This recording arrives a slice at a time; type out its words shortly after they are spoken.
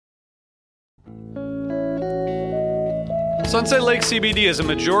Sunset Lake CBD is a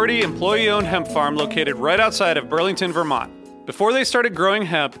majority employee-owned hemp farm located right outside of Burlington, Vermont. Before they started growing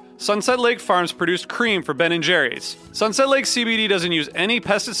hemp, Sunset Lake Farms produced cream for Ben & Jerry's. Sunset Lake CBD doesn't use any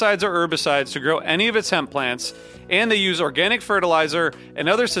pesticides or herbicides to grow any of its hemp plants, and they use organic fertilizer and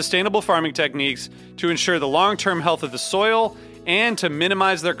other sustainable farming techniques to ensure the long-term health of the soil and to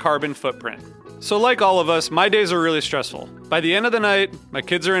minimize their carbon footprint. So like all of us, my days are really stressful. By the end of the night, my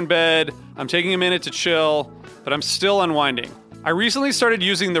kids are in bed, I'm taking a minute to chill, but I'm still unwinding. I recently started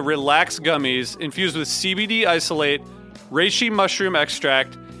using the Relax gummies infused with CBD isolate, reishi mushroom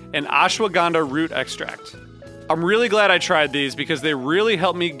extract, and ashwagandha root extract. I'm really glad I tried these because they really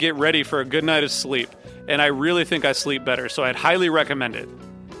helped me get ready for a good night of sleep, and I really think I sleep better, so I'd highly recommend it.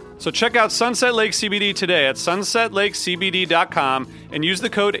 So check out Sunset Lake CBD today at sunsetlakecbd.com and use the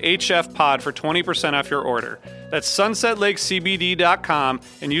code HFPOD for 20% off your order. That's sunsetlakecbd.com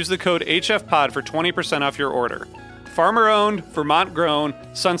and use the code HFPOD for 20% off your order. Farmer-owned, Vermont-grown,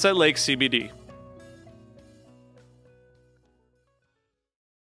 Sunset Lake CBD.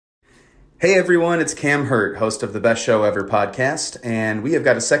 Hey everyone, it's Cam Hurt, host of the Best Show Ever podcast, and we have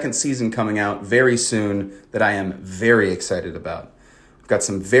got a second season coming out very soon that I am very excited about. We've got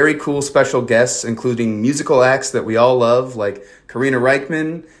some very cool special guests, including musical acts that we all love, like Karina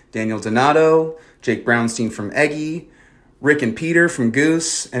Reichman, Daniel Donato, Jake Brownstein from Eggy, Rick and Peter from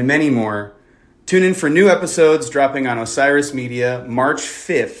Goose, and many more. Tune in for new episodes dropping on Osiris Media March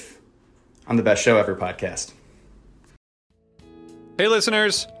 5th on the Best Show Ever podcast. Hey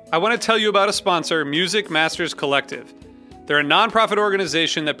listeners, I want to tell you about a sponsor, Music Masters Collective. They're a nonprofit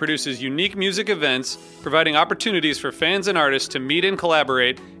organization that produces unique music events, providing opportunities for fans and artists to meet and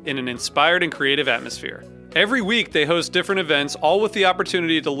collaborate in an inspired and creative atmosphere. Every week, they host different events, all with the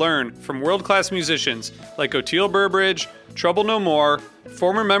opportunity to learn from world-class musicians like Oteil Burbridge, Trouble No More,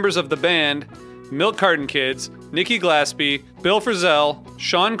 former members of the band, Milk Carton Kids, Nikki Glaspie, Bill Frisell,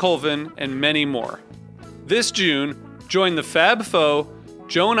 Sean Colvin, and many more. This June, join the Fab Four,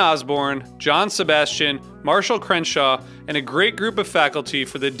 Joan Osborne, John Sebastian, Marshall Crenshaw, and a great group of faculty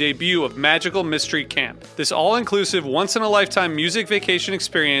for the debut of Magical Mystery Camp. This all-inclusive, once-in-a-lifetime music vacation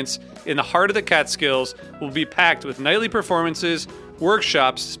experience in the heart of the Catskills will be packed with nightly performances,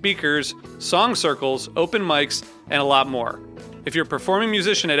 workshops, speakers, song circles, open mics, and a lot more. If you're a performing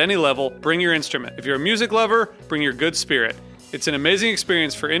musician at any level, bring your instrument. If you're a music lover, bring your good spirit. It's an amazing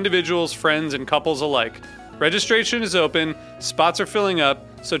experience for individuals, friends, and couples alike. Registration is open, spots are filling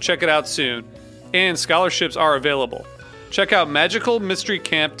up, so check it out soon. And scholarships are available. Check out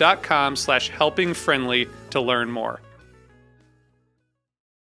magicalmysterycamp.com/helpingfriendly to learn more.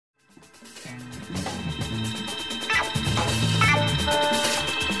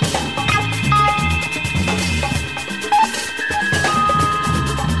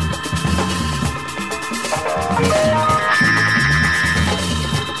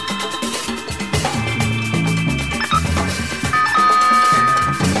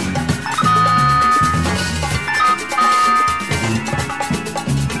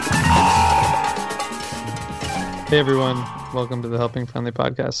 Hey everyone, welcome to the Helping Friendly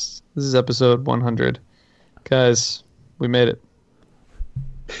Podcast. This is episode 100. Guys, we made it.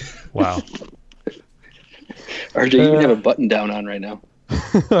 Wow. RJ, you can have a button down on right now.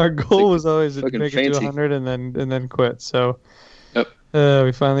 Our goal was always to make it to fancy. 100 and then quit. So Yep.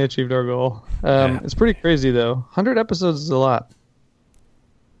 we finally achieved our goal. It's pretty crazy though. 100 episodes is a lot.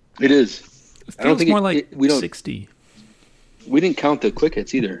 It is. I don't think more like 60. We didn't count the quick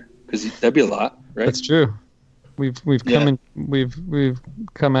hits either, because that'd be a lot, right? That's true. We've come in, we've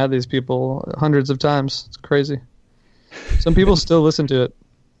come at these people hundreds of times. It's crazy. Some people still listen to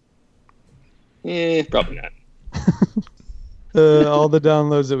it. Probably not. All the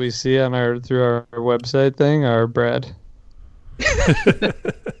downloads that we see on through our website thing are Brad.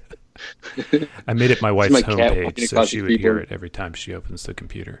 I made it my wife's my cat homepage walking so across she the would hear keyboard. it every time she opens the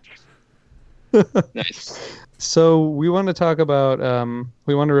computer. Nice. So we want to talk about,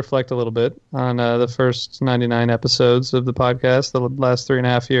 we want to reflect a little bit on the first 99 episodes of the podcast, the last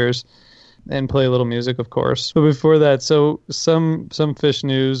 3.5 years, and play a little music, of course. But before that, so some Fish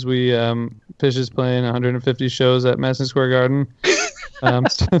news. Fish is playing 150 shows at Madison Square Garden,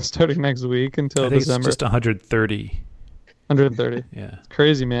 starting next week until I think December. it's just 130. 130. Yeah.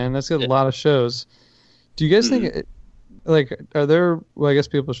 Crazy, man. That's a lot of shows. Do you guys think... are there, well, I guess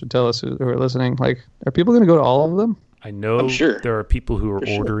people should tell us who are listening, are people going to go to all of them? I know I'm sure. there are people who are For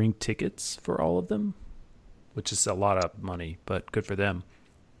sure. ordering tickets for all of them, which is a lot of money, but good for them.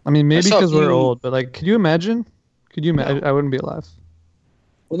 I mean, maybe saw because we're you- old, but could you imagine? No. I wouldn't be alive.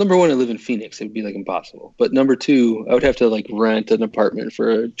 Well, number one, I live in Phoenix. It would be impossible. But number two, I would have to rent an apartment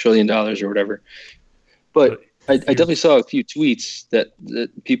for $1 trillion or whatever. But I definitely saw a few tweets that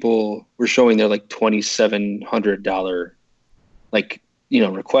people were showing their like $2,700 like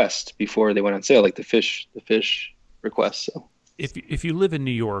request before they went on sale, like the fish request. So If you live in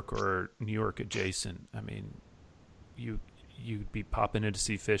New York or New York adjacent, I mean, you'd be popping in to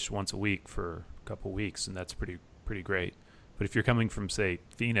see Fish once a week for a couple weeks, and that's pretty great. But if you're coming from, say,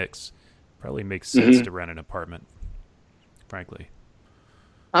 Phoenix, probably makes sense to rent an apartment, frankly.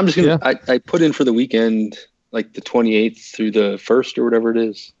 I'm just gonna I put in for the weekend, like the 28th through the 1st or whatever it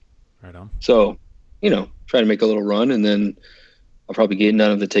is. Right on. So, try to make a little run, and then I'll probably get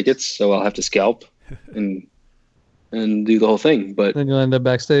none of the tickets, so I'll have to scalp and do the whole thing. But then you'll end up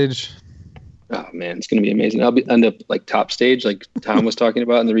backstage. Oh man, it's gonna be amazing. I'll end up like top stage, like Tom was talking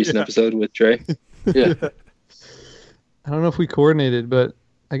about in the recent episode with Trey. Yeah. I don't know if we coordinated, but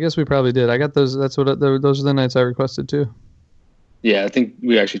I guess we probably did. I got those. Those are the nights I requested too. Yeah, I think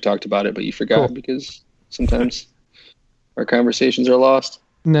we actually talked about it, but you forgot because sometimes our conversations are lost.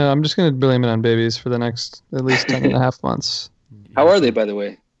 No, I'm just going to blame it on babies for the next at least 10 and a half months. How are they, by the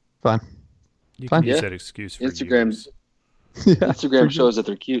way? Fine. You can use that excuse for Instagram. years. Instagram shows that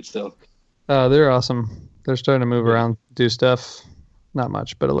they're cute still. They're awesome. They're starting to move around, do stuff. Not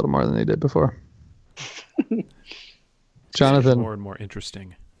much, but a little more than they did before. Jonathan, more and more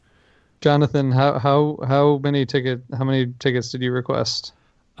interesting. Jonathan, how many tickets did you request?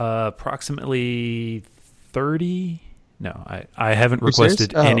 Approximately 30. No, I haven't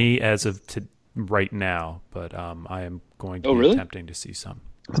requested any as of right now, but I am going to be attempting to see some.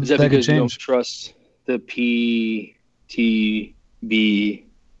 Is that because you don't trust the PTBM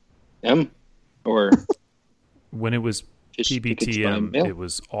or when it was PBTM, it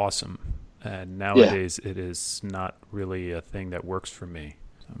was awesome. And nowadays, it is not really a thing that works for me.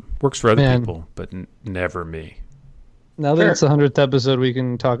 Works for other people, but never me. Now that it's the 100th episode, we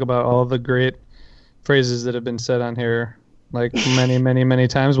can talk about all the great phrases that have been said on here, like many, many, many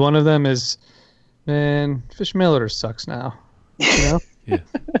times. One of them is, "Man, fish mail order sucks now." You know? Yeah.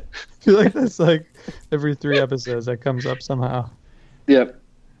 I feel like that's like every 3 episodes that comes up somehow. Yep.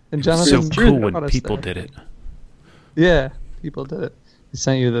 And Jonathan, so cool when people did it. Yeah, people did it. He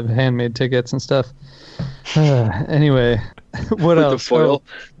sent you the handmade tickets and stuff. Anyway, what else? The foil.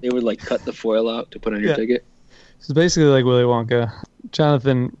 They would like cut the foil out to put on your ticket. It's basically like Willy Wonka.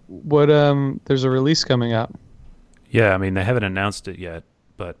 Jonathan, what? There's a release coming out. Yeah, I mean they haven't announced it yet,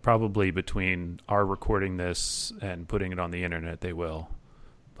 but probably between our recording this and putting it on the internet, they will.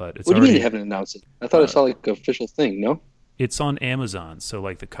 But it's what do you mean they haven't announced it? I thought I saw like an official thing. No. It's on Amazon, so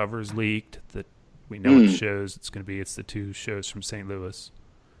like the cover's leaked. That we know what shows it's going to be. It's the 2 shows from St. Louis.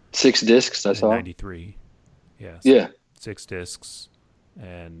 6 discs. I saw. 93. Yeah. Yeah. 6 discs,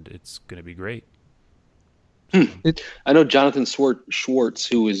 and it's going to be great. I know Jonathan Schwartz,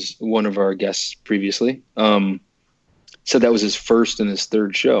 who was one of our guests previously, said that was his first and his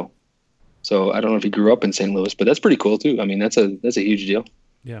 3rd show. So I don't know if he grew up in St. Louis, but that's pretty cool too. I mean, that's a huge deal.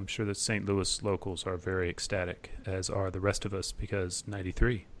 Yeah, I'm sure the St. Louis locals are very ecstatic, as are the rest of us, because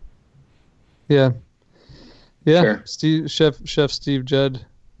 93. Yeah. Sure. Chef Steve Judd,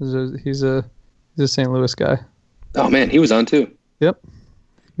 he's a St. Louis guy. Oh man, he was on too. Yep.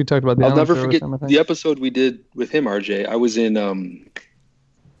 We talked about the I'll never forget the episode we did with him, RJ. I was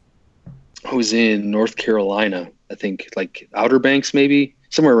in North Carolina, I think, like Outer Banks, maybe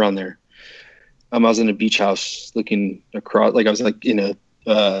somewhere around there. I was in a beach house looking across, like I was like in a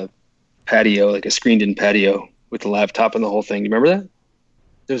patio, like a screened-in patio with the laptop and the whole thing. You remember that?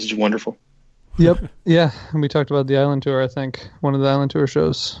 It was just wonderful. Yep. Yeah, and we talked about the Island Tour. I think one of the Island Tour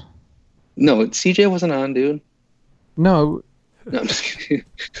shows. No, CJ wasn't on, dude. No, I'm just kidding.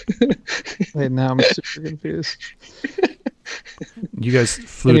 Wait, now I'm super confused. You guys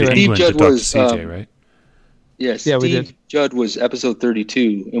flew to England to talk to CJ, right? Yes. Yeah, we did. Steve Judd was episode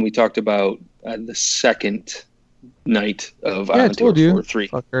 32, and we talked about the second night of Island Tour 4-3.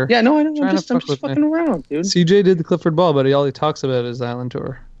 Fucker. Yeah, no, I know. I'm just fucking around, dude. CJ did the Clifford Ball, but all he talks about is Island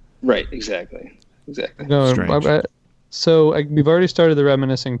Tour. Right, exactly. No, strange. We've already started the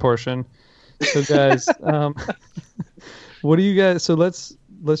reminiscing portion. So guys, what do you guys? So let's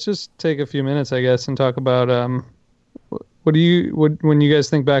just take a few minutes, I guess, and talk about when you guys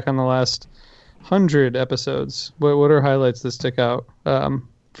think back on the last 100 episodes. What are highlights that stick out for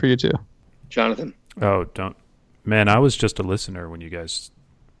you two? Jonathan. Oh, man! I was just a listener when you guys,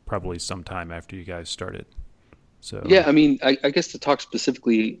 probably sometime after you guys started. So yeah, I mean, I guess to talk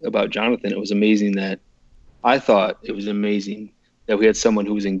specifically about Jonathan, it was amazing that I thought it was amazing that we had someone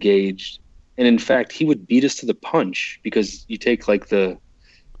who was engaged. And in fact, he would beat us to the punch because you take the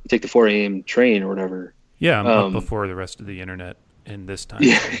 4 a.m. train or whatever. Yeah, I'm up before the rest of the internet. in this time.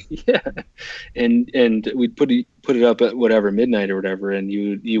 Yeah. And we'd put it up at whatever, midnight or whatever, and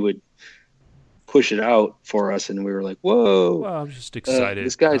you would push it out for us, and we were like, whoa. Well, I'm just excited.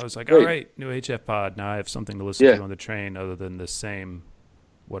 This guy's I was like, great. all right, new HF pod. Now I have something to listen to on the train other than the same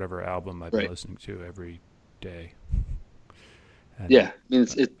whatever album I've been listening to every day. And, I mean,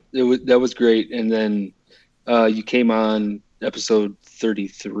 that was great. And then you came on episode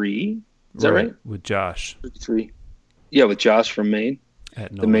 33. Is that right? With Josh. 33. Yeah, with Josh from Maine.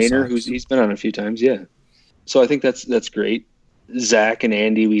 At the Mainer, he's been on a few times, yeah. So I think that's great. Zach and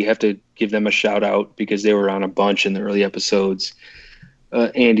Andy, we have to give them a shout out because they were on a bunch in the early episodes.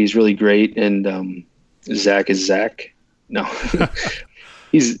 Andy's really great, and Zach is Zach. No,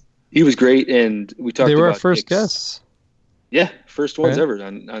 he was great, and we talked. They were about our first Hicks. guests. Yeah, first ones ever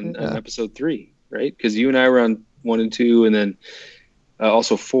on episode 3, right? Because you and I were on 1 and 2, and then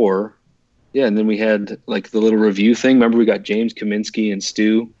also 4. Yeah, and then we had like the little review thing. Remember, we got James Kaminsky and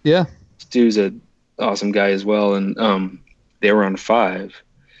Stu. Yeah, Stu's an awesome guy as well, and they were on 5.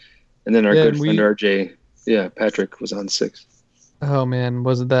 And then our good friend RJ, Patrick was on 6. Oh man,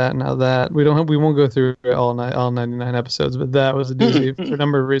 was it that? Now that we won't go through all 99 episodes, but that was a doozy for a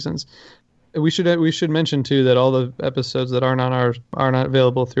number of reasons. We should mention too that all the episodes that are not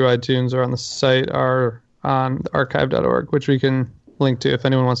available through iTunes or on the site are on archive.org, which we can link to if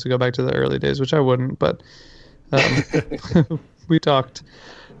anyone wants to go back to the early days, which I wouldn't, but we talked.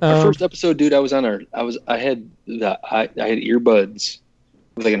 Our first episode, dude, I had earbuds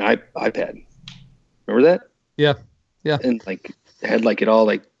with like an iPad. Remember that? Yeah. And like had like it all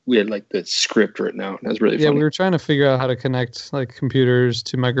like we had like the script written out. That was really funny. Yeah, we were trying to figure out how to connect like computers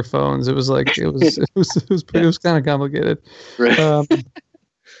to microphones. It was like it was kind of complicated. Right.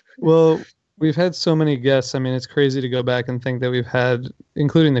 Well, we've had so many guests. I mean, it's crazy to go back and think that we've had,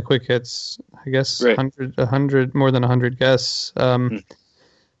 including the quick hits, I guess 100 more than 100 guests.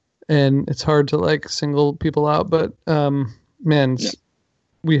 And it's hard to like single people out, but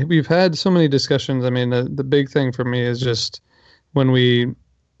we've had so many discussions. I mean, the big thing for me is just when we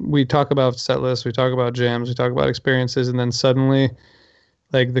talk about set lists, we talk about jams, we talk about experiences, and then suddenly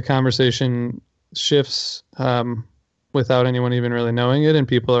like the conversation shifts without anyone even really knowing it, and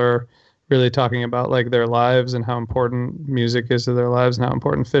people are really talking about like their lives and how important music is to their lives and how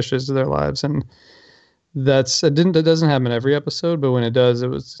important Phish is to their lives. And it doesn't happen every episode, but when it does,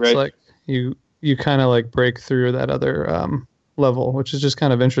 it's like you kind of like break through that other level, which is just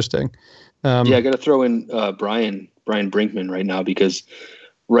kind of interesting. I got to throw in Brian Brinkman right now, because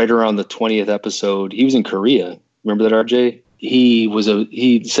right around the 20th episode, he was in Korea. Remember that, RJ?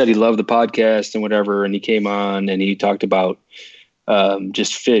 He said he loved the podcast and whatever, and he came on and he talked about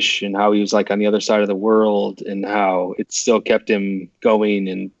just Phish and how he was like on the other side of the world and how it still kept him going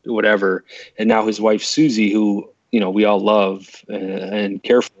and whatever. And now his wife Susie, who we all love and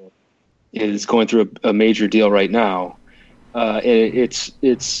care for, is going through a major deal right now.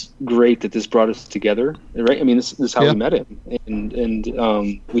 It's great that this brought us together, right? I mean, this is how we met him,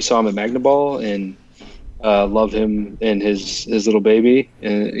 and we saw him at Magnaball and love him and his little baby,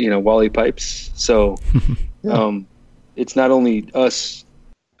 and Wally Pipes. So. It's not only us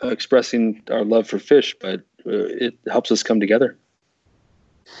expressing our love for Phish, but it helps us come together.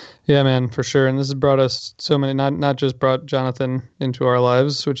 Yeah, man, for sure. And this has brought us so many, not just brought Jonathan into our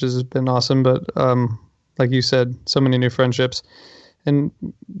lives, which has been awesome, but like you said, so many new friendships. And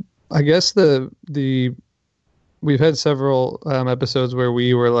I guess we've had several episodes where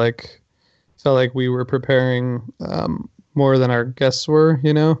we were like, felt like we were preparing more than our guests were,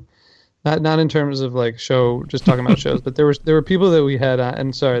 Not in terms of like just talking about shows, but there were people that we had on,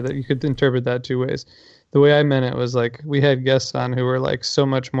 and sorry that you could interpret that two ways. The way I meant it was like we had guests on who were like so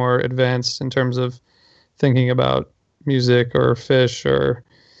much more advanced in terms of thinking about music or Phish or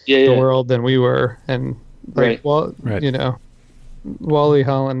the world than we were. And like, Wally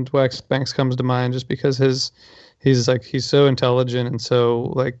Holland, Wax Banks comes to mind just because he's so intelligent and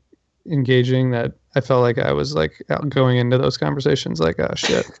so like engaging that I felt like I was like going into those conversations like, oh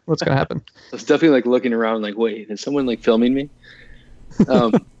shit, what's gonna happen? I was definitely like looking around like, wait, is someone like filming me?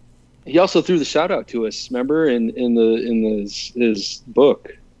 He also threw the shout out to us, remember, in his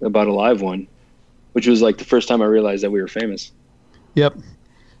book about a live one, which was like the first time I realized that we were famous. Yep.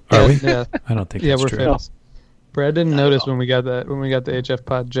 Are we? Yeah. I don't think that's we're true. Famous. Brad didn't notice when we got the HF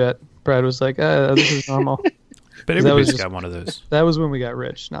Pod jet. Brad was like, this is normal. But everybody's got one of those. That was when we got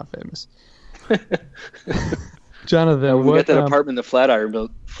rich, not famous. Jonathan, we got that apartment in the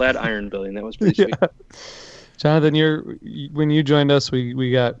Flatiron building. That was pretty sweet. Jonathan, when you joined us, we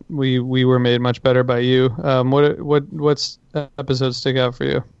were made much better by you. What's episodes stick out for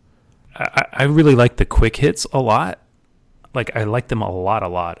you? I really like the quick hits a lot. like I liked them a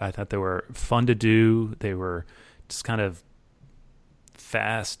lot. I thought they were fun to do. They were just kind of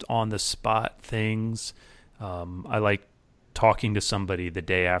fast, on the spot things. I like talking to somebody the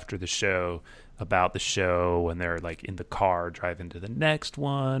day after the show about the show when they're like in the car driving to the next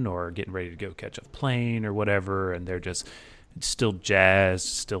one or getting ready to go catch a plane or whatever, and they're just still jazzed,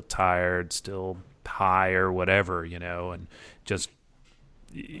 still tired, still high or whatever, and just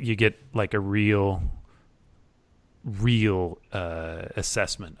you get like a real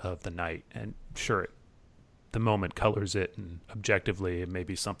assessment of the night. And sure, the moment colors it, and objectively it may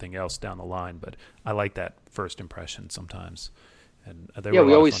be something else down the line, but I like that first impression sometimes. And we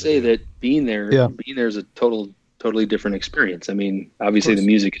always say that being there is a totally different experience. I mean, obviously the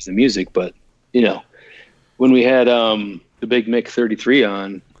music is the music, but when we had the Big Mick 33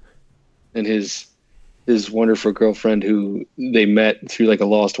 on, and his wonderful girlfriend who they met through like a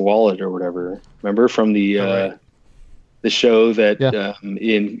lost wallet or whatever, remember from the show that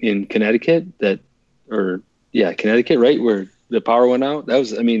in Connecticut Connecticut, right, where the power went out. That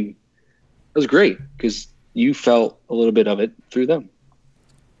was great because you felt a little bit of it through them.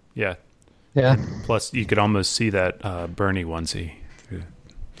 Yeah. Plus, you could almost see that Bernie onesie.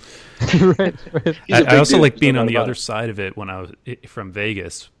 right. I also like being on the other side of it when I was from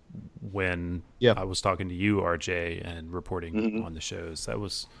Vegas, when I was talking to you, RJ, and reporting on the shows. That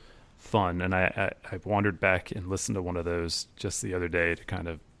was fun. And I wandered back and listened to one of those just the other day to kind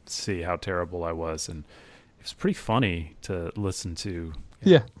of see how terrible I was. And it was pretty funny to listen to.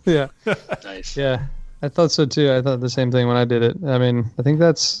 Yeah. Nice. Yeah. I thought so too. I thought the same thing when I did it. I mean, I think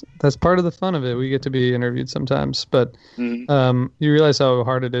that's part of the fun of it. We get to be interviewed sometimes, but you realize how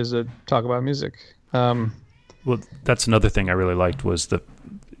hard it is to talk about music. Well, that's another thing I really liked was the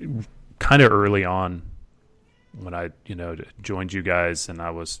kind of early on when I, joined you guys, and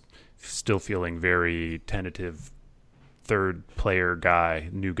I was still feeling very tentative third player guy,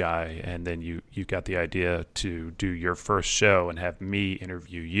 new guy, and then you got the idea to do your first show and have me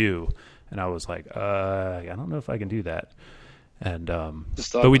interview you. And I was like, I don't know if I can do that. And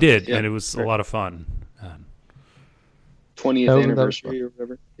but we did, and it was a lot of fun. 20th anniversary or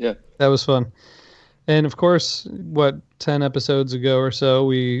whatever. Yeah. That was fun. And of course, 10 episodes ago or so,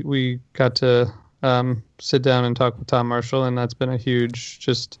 we got to sit down and talk with Tom Marshall, and that's been a huge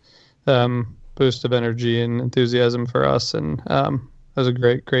boost of energy and enthusiasm for us. And it was a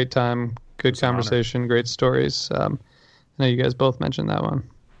great time, good conversation, great stories. I know you guys both mentioned that one.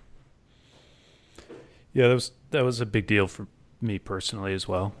 Yeah, that was a big deal for me personally as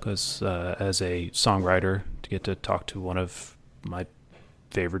well, because as a songwriter, to get to talk to one of my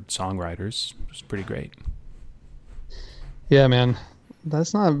favorite songwriters was pretty great. Yeah, man,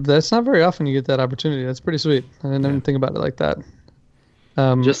 that's not very often you get that opportunity. That's pretty sweet. I didn't even think about it like that.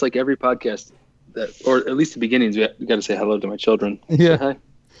 Just like every podcast, or at least the beginnings, we got to say hello to my children. Yeah, hi.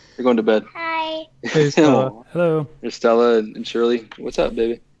 They're going to bed. Hi. Hey, Stella. Hello. There's Stella and Shirley. What's up,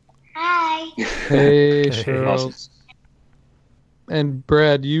 baby? Hi. Hey, Charles. Awesome. And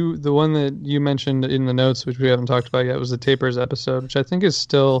Brad, the one that you mentioned in the notes, which we haven't talked about yet, was the Tapers episode, which I think is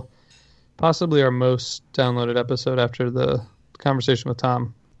still possibly our most downloaded episode after the conversation with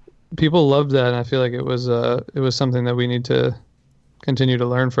Tom. People loved that, and I feel like it was something that we need to continue to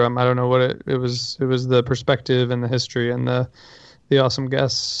learn from. I don't know what it was. It was the perspective and the history and the awesome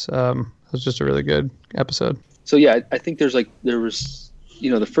guests. It was just a really good episode. So yeah, I think there was.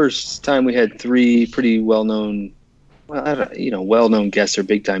 The first time we had three pretty well-known guests or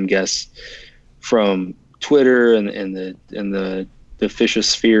big-time guests from Twitter and the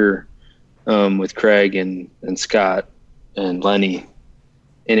Fishosphere with Craig and Scott and Lenny,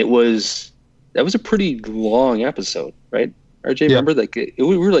 and that was a pretty long episode, right? RJ, remember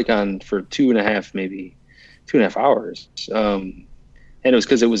we were like on for 2.5 hours, and it was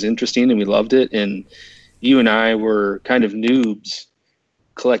because it was interesting and we loved it, and you and I were kind of noobs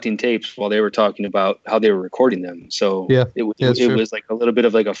collecting tapes while they were talking about how they were recording them. So it was like a little bit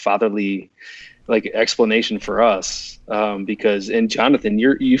of like a fatherly like explanation for us, because, and Jonathan,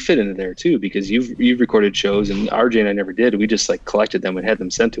 you fit into there too, because you've recorded shows, and RJ and I never did. We just like collected them and had them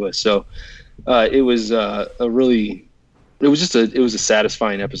sent to us. So it was a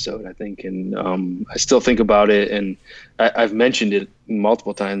satisfying episode, I think. And I still think about it, and I've mentioned it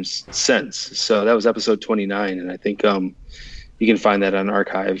multiple times since. So that was episode 29. And I think, you can find that on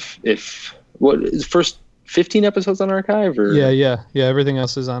Archive. First 15 episodes on Archive, or yeah. Everything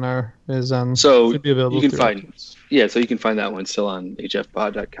else is on. So should be available. You can find so you can find that one still on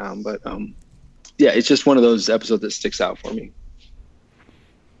hfpod.com. But it's just one of those episodes that sticks out for me.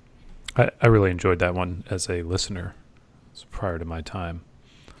 I really enjoyed that one as a listener. It's prior to my time.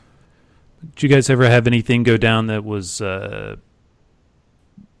 Did you guys ever have anything go down that was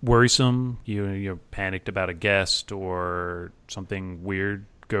worrisome? You panicked about a guest or something weird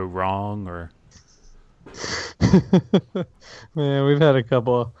go wrong, or? Man, we've had a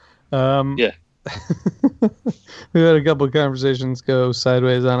couple. Yeah. We've had a couple of conversations go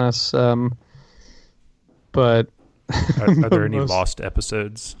sideways on us, but Are there any lost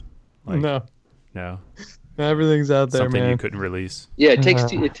episodes? No, No. everything's out there, Something man. you couldn't release. Yeah, it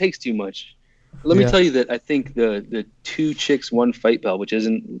takes too much. Let me tell you that I think the 2 Chicks 1 Fight Bell, which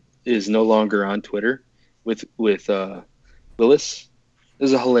is no longer on Twitter, with Willis,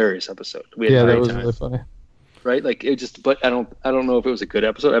 is a hilarious episode. We had a that great was time, really funny. right? Like it just, but I don't know if it was a good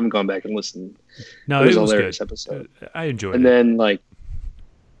episode. I haven't gone back and listened. No, it was a was hilarious good. episode. I enjoyed And it. then like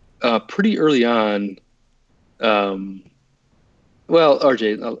pretty early on, well,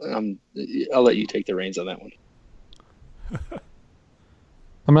 RJ, I'll let you take the reins on that one.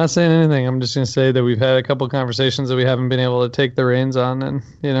 I'm not saying anything. I'm just going to say that we've had a couple of conversations that we haven't been able to take the reins on, and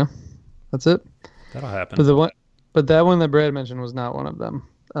that's it. That'll happen. But that one that Brad mentioned was not one of them.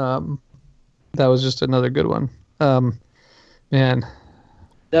 That was just another good one. Man,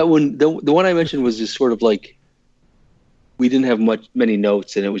 That one, the one I mentioned was just sort of like we didn't have many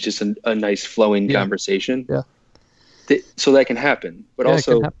notes, and it was just a nice flowing conversation. Yeah. So that can happen, but Yeah, it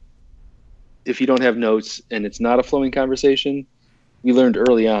also can happen. if you don't have notes and it's not a flowing conversation, we learned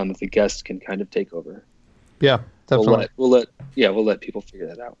early on that the guest can kind of take over. Yeah, definitely. We'll let people figure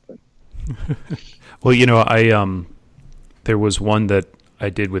that out. But. Well, I there was one that I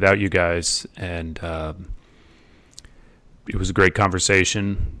did without you guys, and it was a great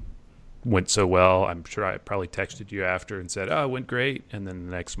conversation. Went so well. I'm sure I probably texted you after and said, "Oh, it went great." And then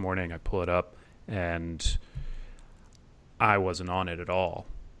the next morning, I pull it up, and I wasn't on it at all.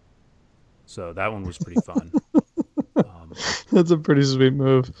 So that one was pretty fun. That's a pretty sweet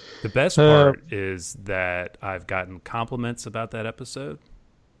move. The best part is that I've gotten compliments about that episode,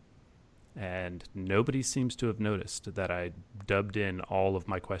 and nobody seems to have noticed that I dubbed in all of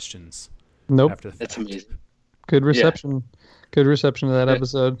my questions. Nope. After the That's fact. amazing. Good reception. Good reception to that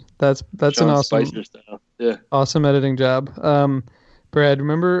episode. That's Sean an awesome Spicer style. Yeah. awesome editing job. Brad,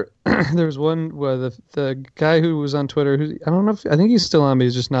 remember there was one where the guy who was on Twitter, I think he's still on, but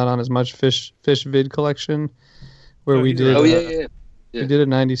he's just not on as much fish vid collection, where we he's did. Oh yeah. We did a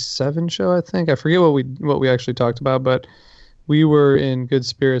 97 show, I think. I forget what we actually talked about, but we were in good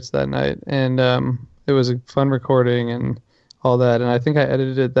spirits that night, and it was a fun recording and all that. And I think I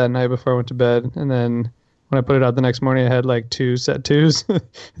edited it that night before I went to bed, and then when I put it out the next morning, I had like 2 set 2s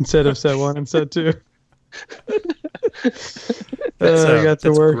instead of set 1 and set 2. I got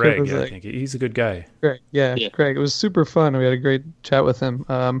to work. Greg, It was I like, think he's a good guy. Greg, yeah, Yeah. Greg. It was super fun. We had a great chat with him.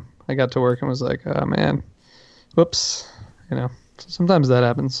 I got to work and was like, oh man, whoops. Sometimes that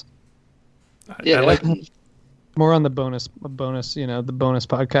happens. Yeah. I like. More on the bonus. The bonus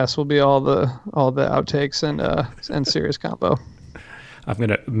podcast will be all the outtakes and serious combo. I'm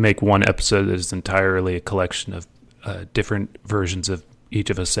gonna make one episode that is entirely a collection of different versions of each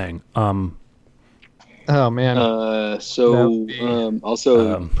of us saying Oh man,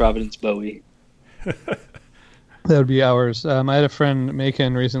 Also Providence Bowie. that would be ours. I had a friend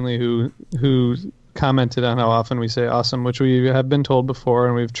Macon recently who commented on how often we say awesome, which we have been told before,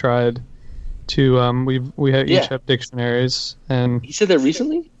 and we've tried to. We have each have dictionaries, and He said that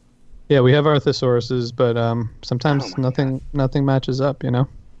recently? yeah, we have our thesauruses, but sometimes nothing matches up.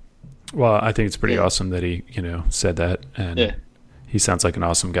 well, I think it's pretty awesome that he said that, and he sounds like an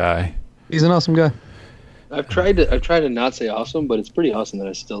awesome guy. He's an awesome guy. I've tried to not say awesome, but it's pretty awesome that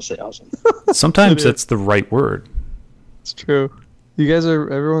I still say awesome. Sometimes that's the right word. It's true. You guys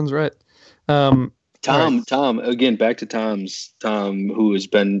everyone's right. Tom, again, back to Tom, who has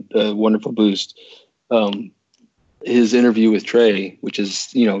been a wonderful boost. His interview with Trey, which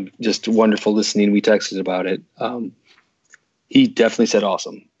is, just wonderful listening. We texted about it. He definitely said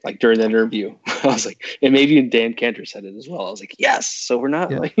awesome. Like during that interview, I was like, and maybe even Dan Cantor said it as well. I was like, yes. So we're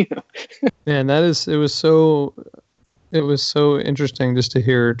not Man, it was so interesting just to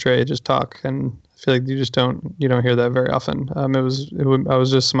hear Trey just talk, and I feel like you don't hear that very often. I was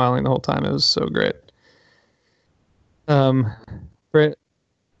just smiling the whole time. It was so great. Brad,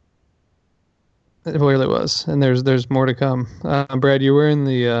 it really was, and there's more to come. Brad, you're wearing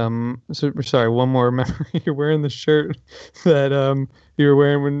one more memory. You're wearing the shirt that you were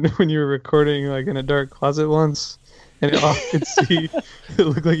wearing when you were recording, like in a dark closet once, and I could see it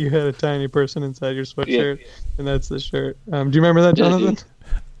looked like you had a tiny person inside your sweatshirt, and that's the shirt. Do you remember that, Jonathan?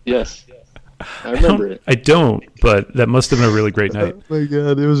 Yes. I remember it. I don't, but that must have been a really great night. Oh my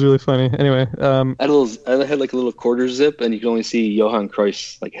god, it was really funny. Anyway, I had like a little quarter zip, and you could only see Johan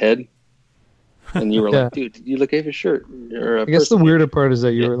Cruyff's like head. And you were Yeah. like, dude, you look at his shirt. I guess the weirder part is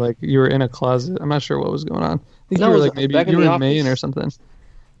that you were like, you were in a closet. I'm not sure what was going on. I think No, you it were was like, maybe back in you the were in Maine office. or something.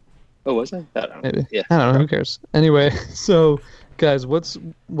 Oh, was I? I don't know. Maybe. Yeah. I don't know. Who cares? Anyway, so guys, what's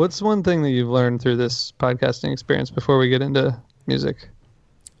one thing that you've learned through this podcasting experience before we get into music?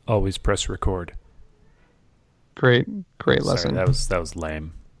 Always press record. Great Sorry, lesson. that was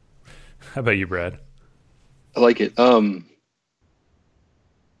lame. How about you, Brad? I like it.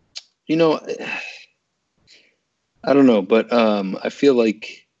 You know, I don't know, but I feel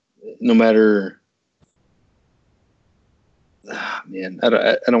like no matter, man, I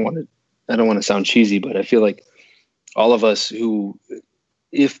don't want to sound cheesy, but I feel like all of us who,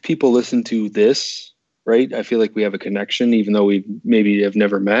 if people listen to this, right, I feel like we have a connection, even though we maybe have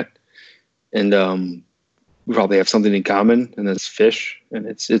never met, and we probably have something in common, and that's fish. And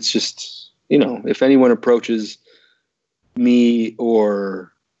it's just, you know, if anyone approaches me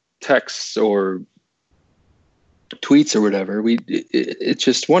or texts or tweets or whatever, it's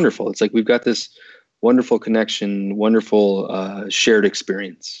just wonderful. It's like we've got this wonderful connection, wonderful shared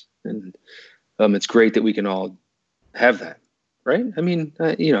experience, and it's great that we can all have that, right? I mean,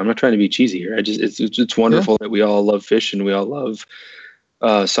 you know, I'm not trying to be cheesy here. It's wonderful that we all love fish and we all love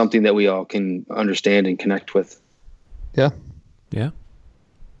something that we all can understand and connect with. Yeah. Yeah.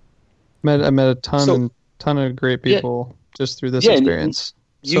 I met a ton of great people just through this experience.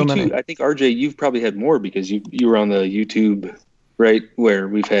 You So many. too. I think RJ, you've probably had more because you were on the YouTube, right? Where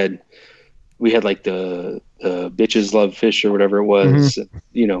we had like the bitches love fish or whatever it was,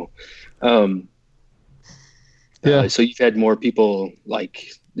 you know. Yeah. So you've had more people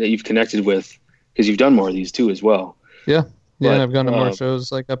like that you've connected with because you've done more of these too as well. Yeah. Yeah. But, and I've gone to more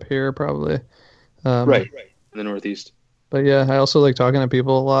shows like up here probably. Right. In the Northeast. But yeah, I also like talking to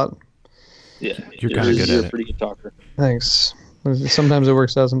people a lot. Yeah. You're kind of good You're at a it. pretty good talker. Thanks. Sometimes it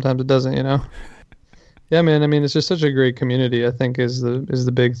works out, sometimes it doesn't, you know. Yeah, man, I mean, it's just such a great community, I think is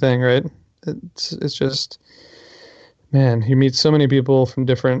the big thing, right? It's just, man, you meet so many people from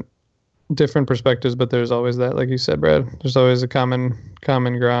different perspectives, but there's always that, like you said, Brad, there's always a common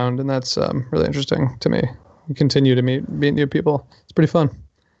ground, and that's really interesting to me. You continue to meet new people. It's pretty fun.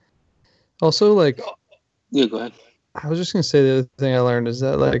 Also, like, Yeah, go ahead. I was just gonna say the other thing I learned is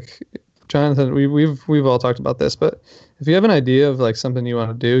that, like, Jonathan, we've all talked about this, but if you have an idea of like something you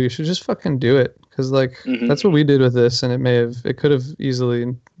want to do, you should just fucking do it, because like that's what we did with this, and it could have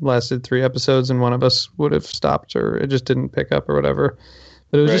easily lasted 3 episodes, and one of us would have stopped, or it just didn't pick up or whatever.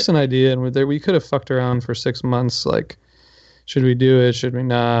 But it was just an idea, and we could have fucked around for 6 months, like, should we do it? Should we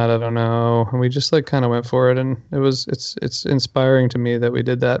not? I don't know. And we just like kind of went for it, and it's inspiring to me that we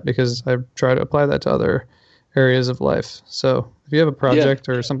did that, because I try to apply that to other areas of life. So if you have a project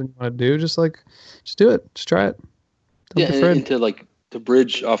or something you want to do, just do it. Just try it. Don't be afraid. And to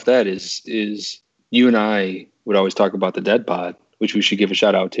bridge off that is you and I would always talk about the Dead Pod, which we should give a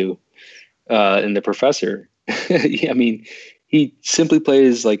shout out to, and the Professor. I mean, he simply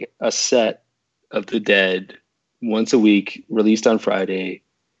plays like a set of the Dead once a week, released on Friday,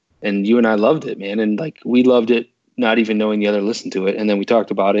 and you and I loved it, man. And like we loved it, not even knowing the other listened to it, and then we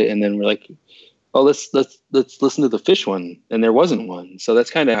talked about it, and then we're like, oh, let's listen to the fish one, and there wasn't one. So that's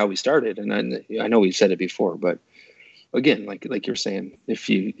kind of how we started. And I know we've said it before, but again, like you're saying, if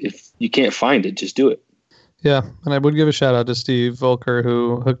you can't find it, just do it. Yeah, and I would give a shout out to Steve Volker,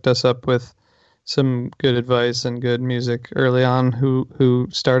 who hooked us up with some good advice and good music early on. Who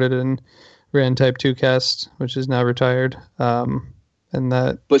started and ran Type 2 Cast, which is now retired, and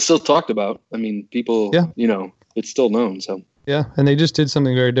that. But still talked about. I mean, people. Yeah. You know, it's still known. So. Yeah, and they just did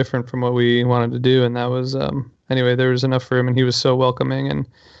something very different from what we wanted to do, and that was anyway. There was enough for him, and he was so welcoming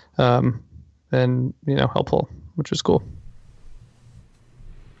and you know, helpful, which was cool.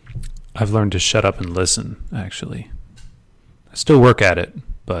 I've learned to shut up and listen, actually. I still work at it,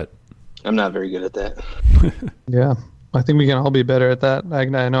 but I'm not very good at that. Yeah, I think we can all be better at that.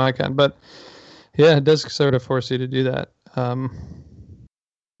 I know I can, but yeah, it does sort of force you to do that.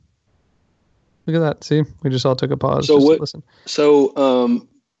 Look at that. See, we just all took a pause. So just what? To listen. So,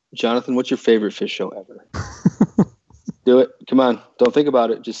 Jonathan, what's your favorite fish show ever? Do it. Come on. Don't think about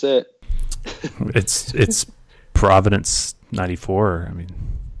it. Just say it. it's Providence 94. I mean,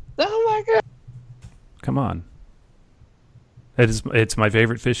 Oh my God. come on. It's my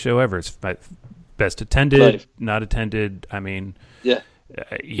favorite fish show ever. It's my best attended, Life. not attended. I mean, Yeah.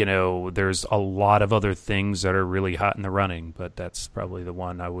 you know, there's a lot of other things that are really hot in the running, but that's probably the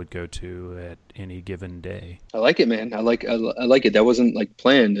one I would go to at any given day. I like it, man. I like it. That wasn't like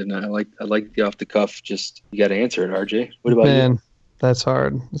planned, and I like the off the cuff. Just you got to answer it, RJ. What about Man, you? that's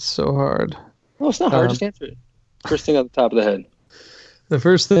hard. It's so hard. No, it's not hard. Just answer it. First thing on the top of the head. The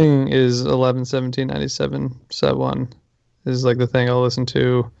first thing is 11/17/97 set 1 is like the thing I'll listen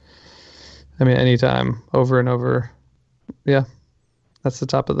to. I mean, anytime, over and over. Yeah, that's the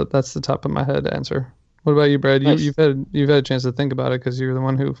top of my head answer. What about you, Brad? Nice. You've had a chance to think about it because you're the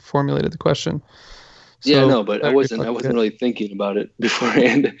one who formulated the question. Yeah, no, but I wasn't really thinking about it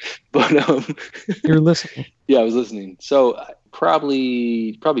beforehand. But you were listening. Yeah, I was listening. So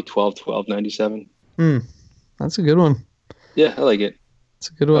probably 12/12/97. That's a good one. Yeah, I like it. It's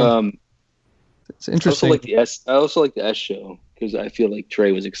a good one. It's interesting. I also like the S show because I feel like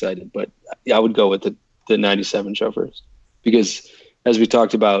Trey was excited. But yeah, I would go with the 97 show first because, as we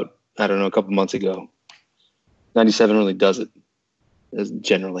talked about, I don't know, a couple months ago, 97 really does it.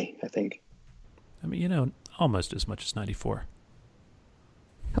 Generally, I think. I mean, almost as much as 94.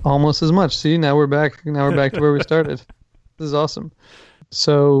 Almost as much. See, now we're back. Now we're back to where we started. This is awesome.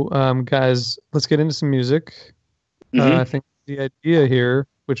 So, guys, let's get into some music. I think the idea here,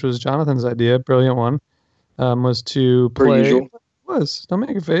 which was Jonathan's idea, brilliant one, was to play. Per usual. It was. Don't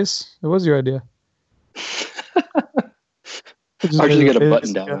make a face. It was your idea. I actually got a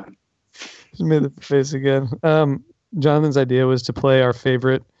button down. Just made the face again. Jonathan's idea was to play our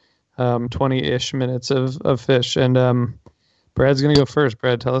favorite 20-ish minutes of Fish. And Brad's going to go first.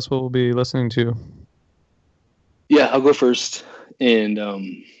 Brad, tell us what we'll be listening to. Yeah, I'll go first. And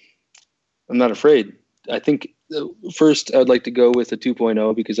I'm not afraid. I think first I'd like to go with a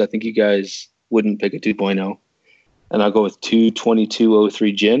 2.0 because I think you guys wouldn't pick a 2.0. And I'll go with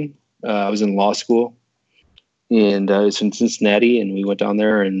 22203 Gin. I was in law school. And it's in Cincinnati, and we went down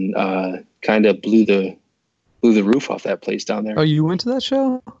there and kind of blew the roof off that place down there. Oh, you went to that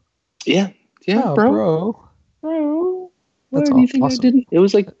show? Yeah, oh, bro. That's do you think awesome. I didn't? It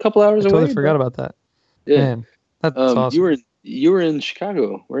was like a couple hours away. I totally forgot about that. Yeah. Man, that's awesome. You were in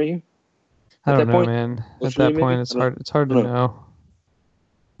Chicago, weren't you? I don't know, man. At that point, it's hard to know.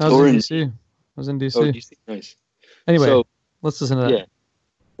 I was in DC. I was in DC. Oh, DC. Nice. Anyway, so, let's listen to that. Yeah,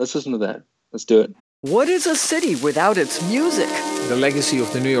 let's listen to that. Let's do it. What is a city without its music? The legacy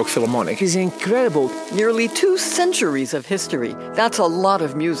of the New York Philharmonic is incredible. Nearly 2 centuries of history. That's a lot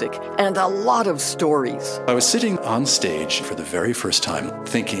of music and a lot of stories. I was sitting on stage for the very first time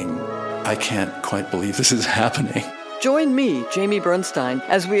thinking, I can't quite believe this is happening. Join me, Jamie Bernstein,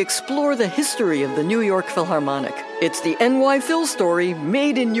 as we explore the history of the New York Philharmonic. It's the NY Phil story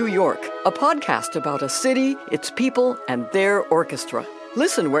made in New York, a podcast about a city, its people, and their orchestra.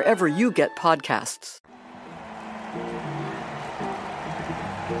 Listen wherever you get podcasts.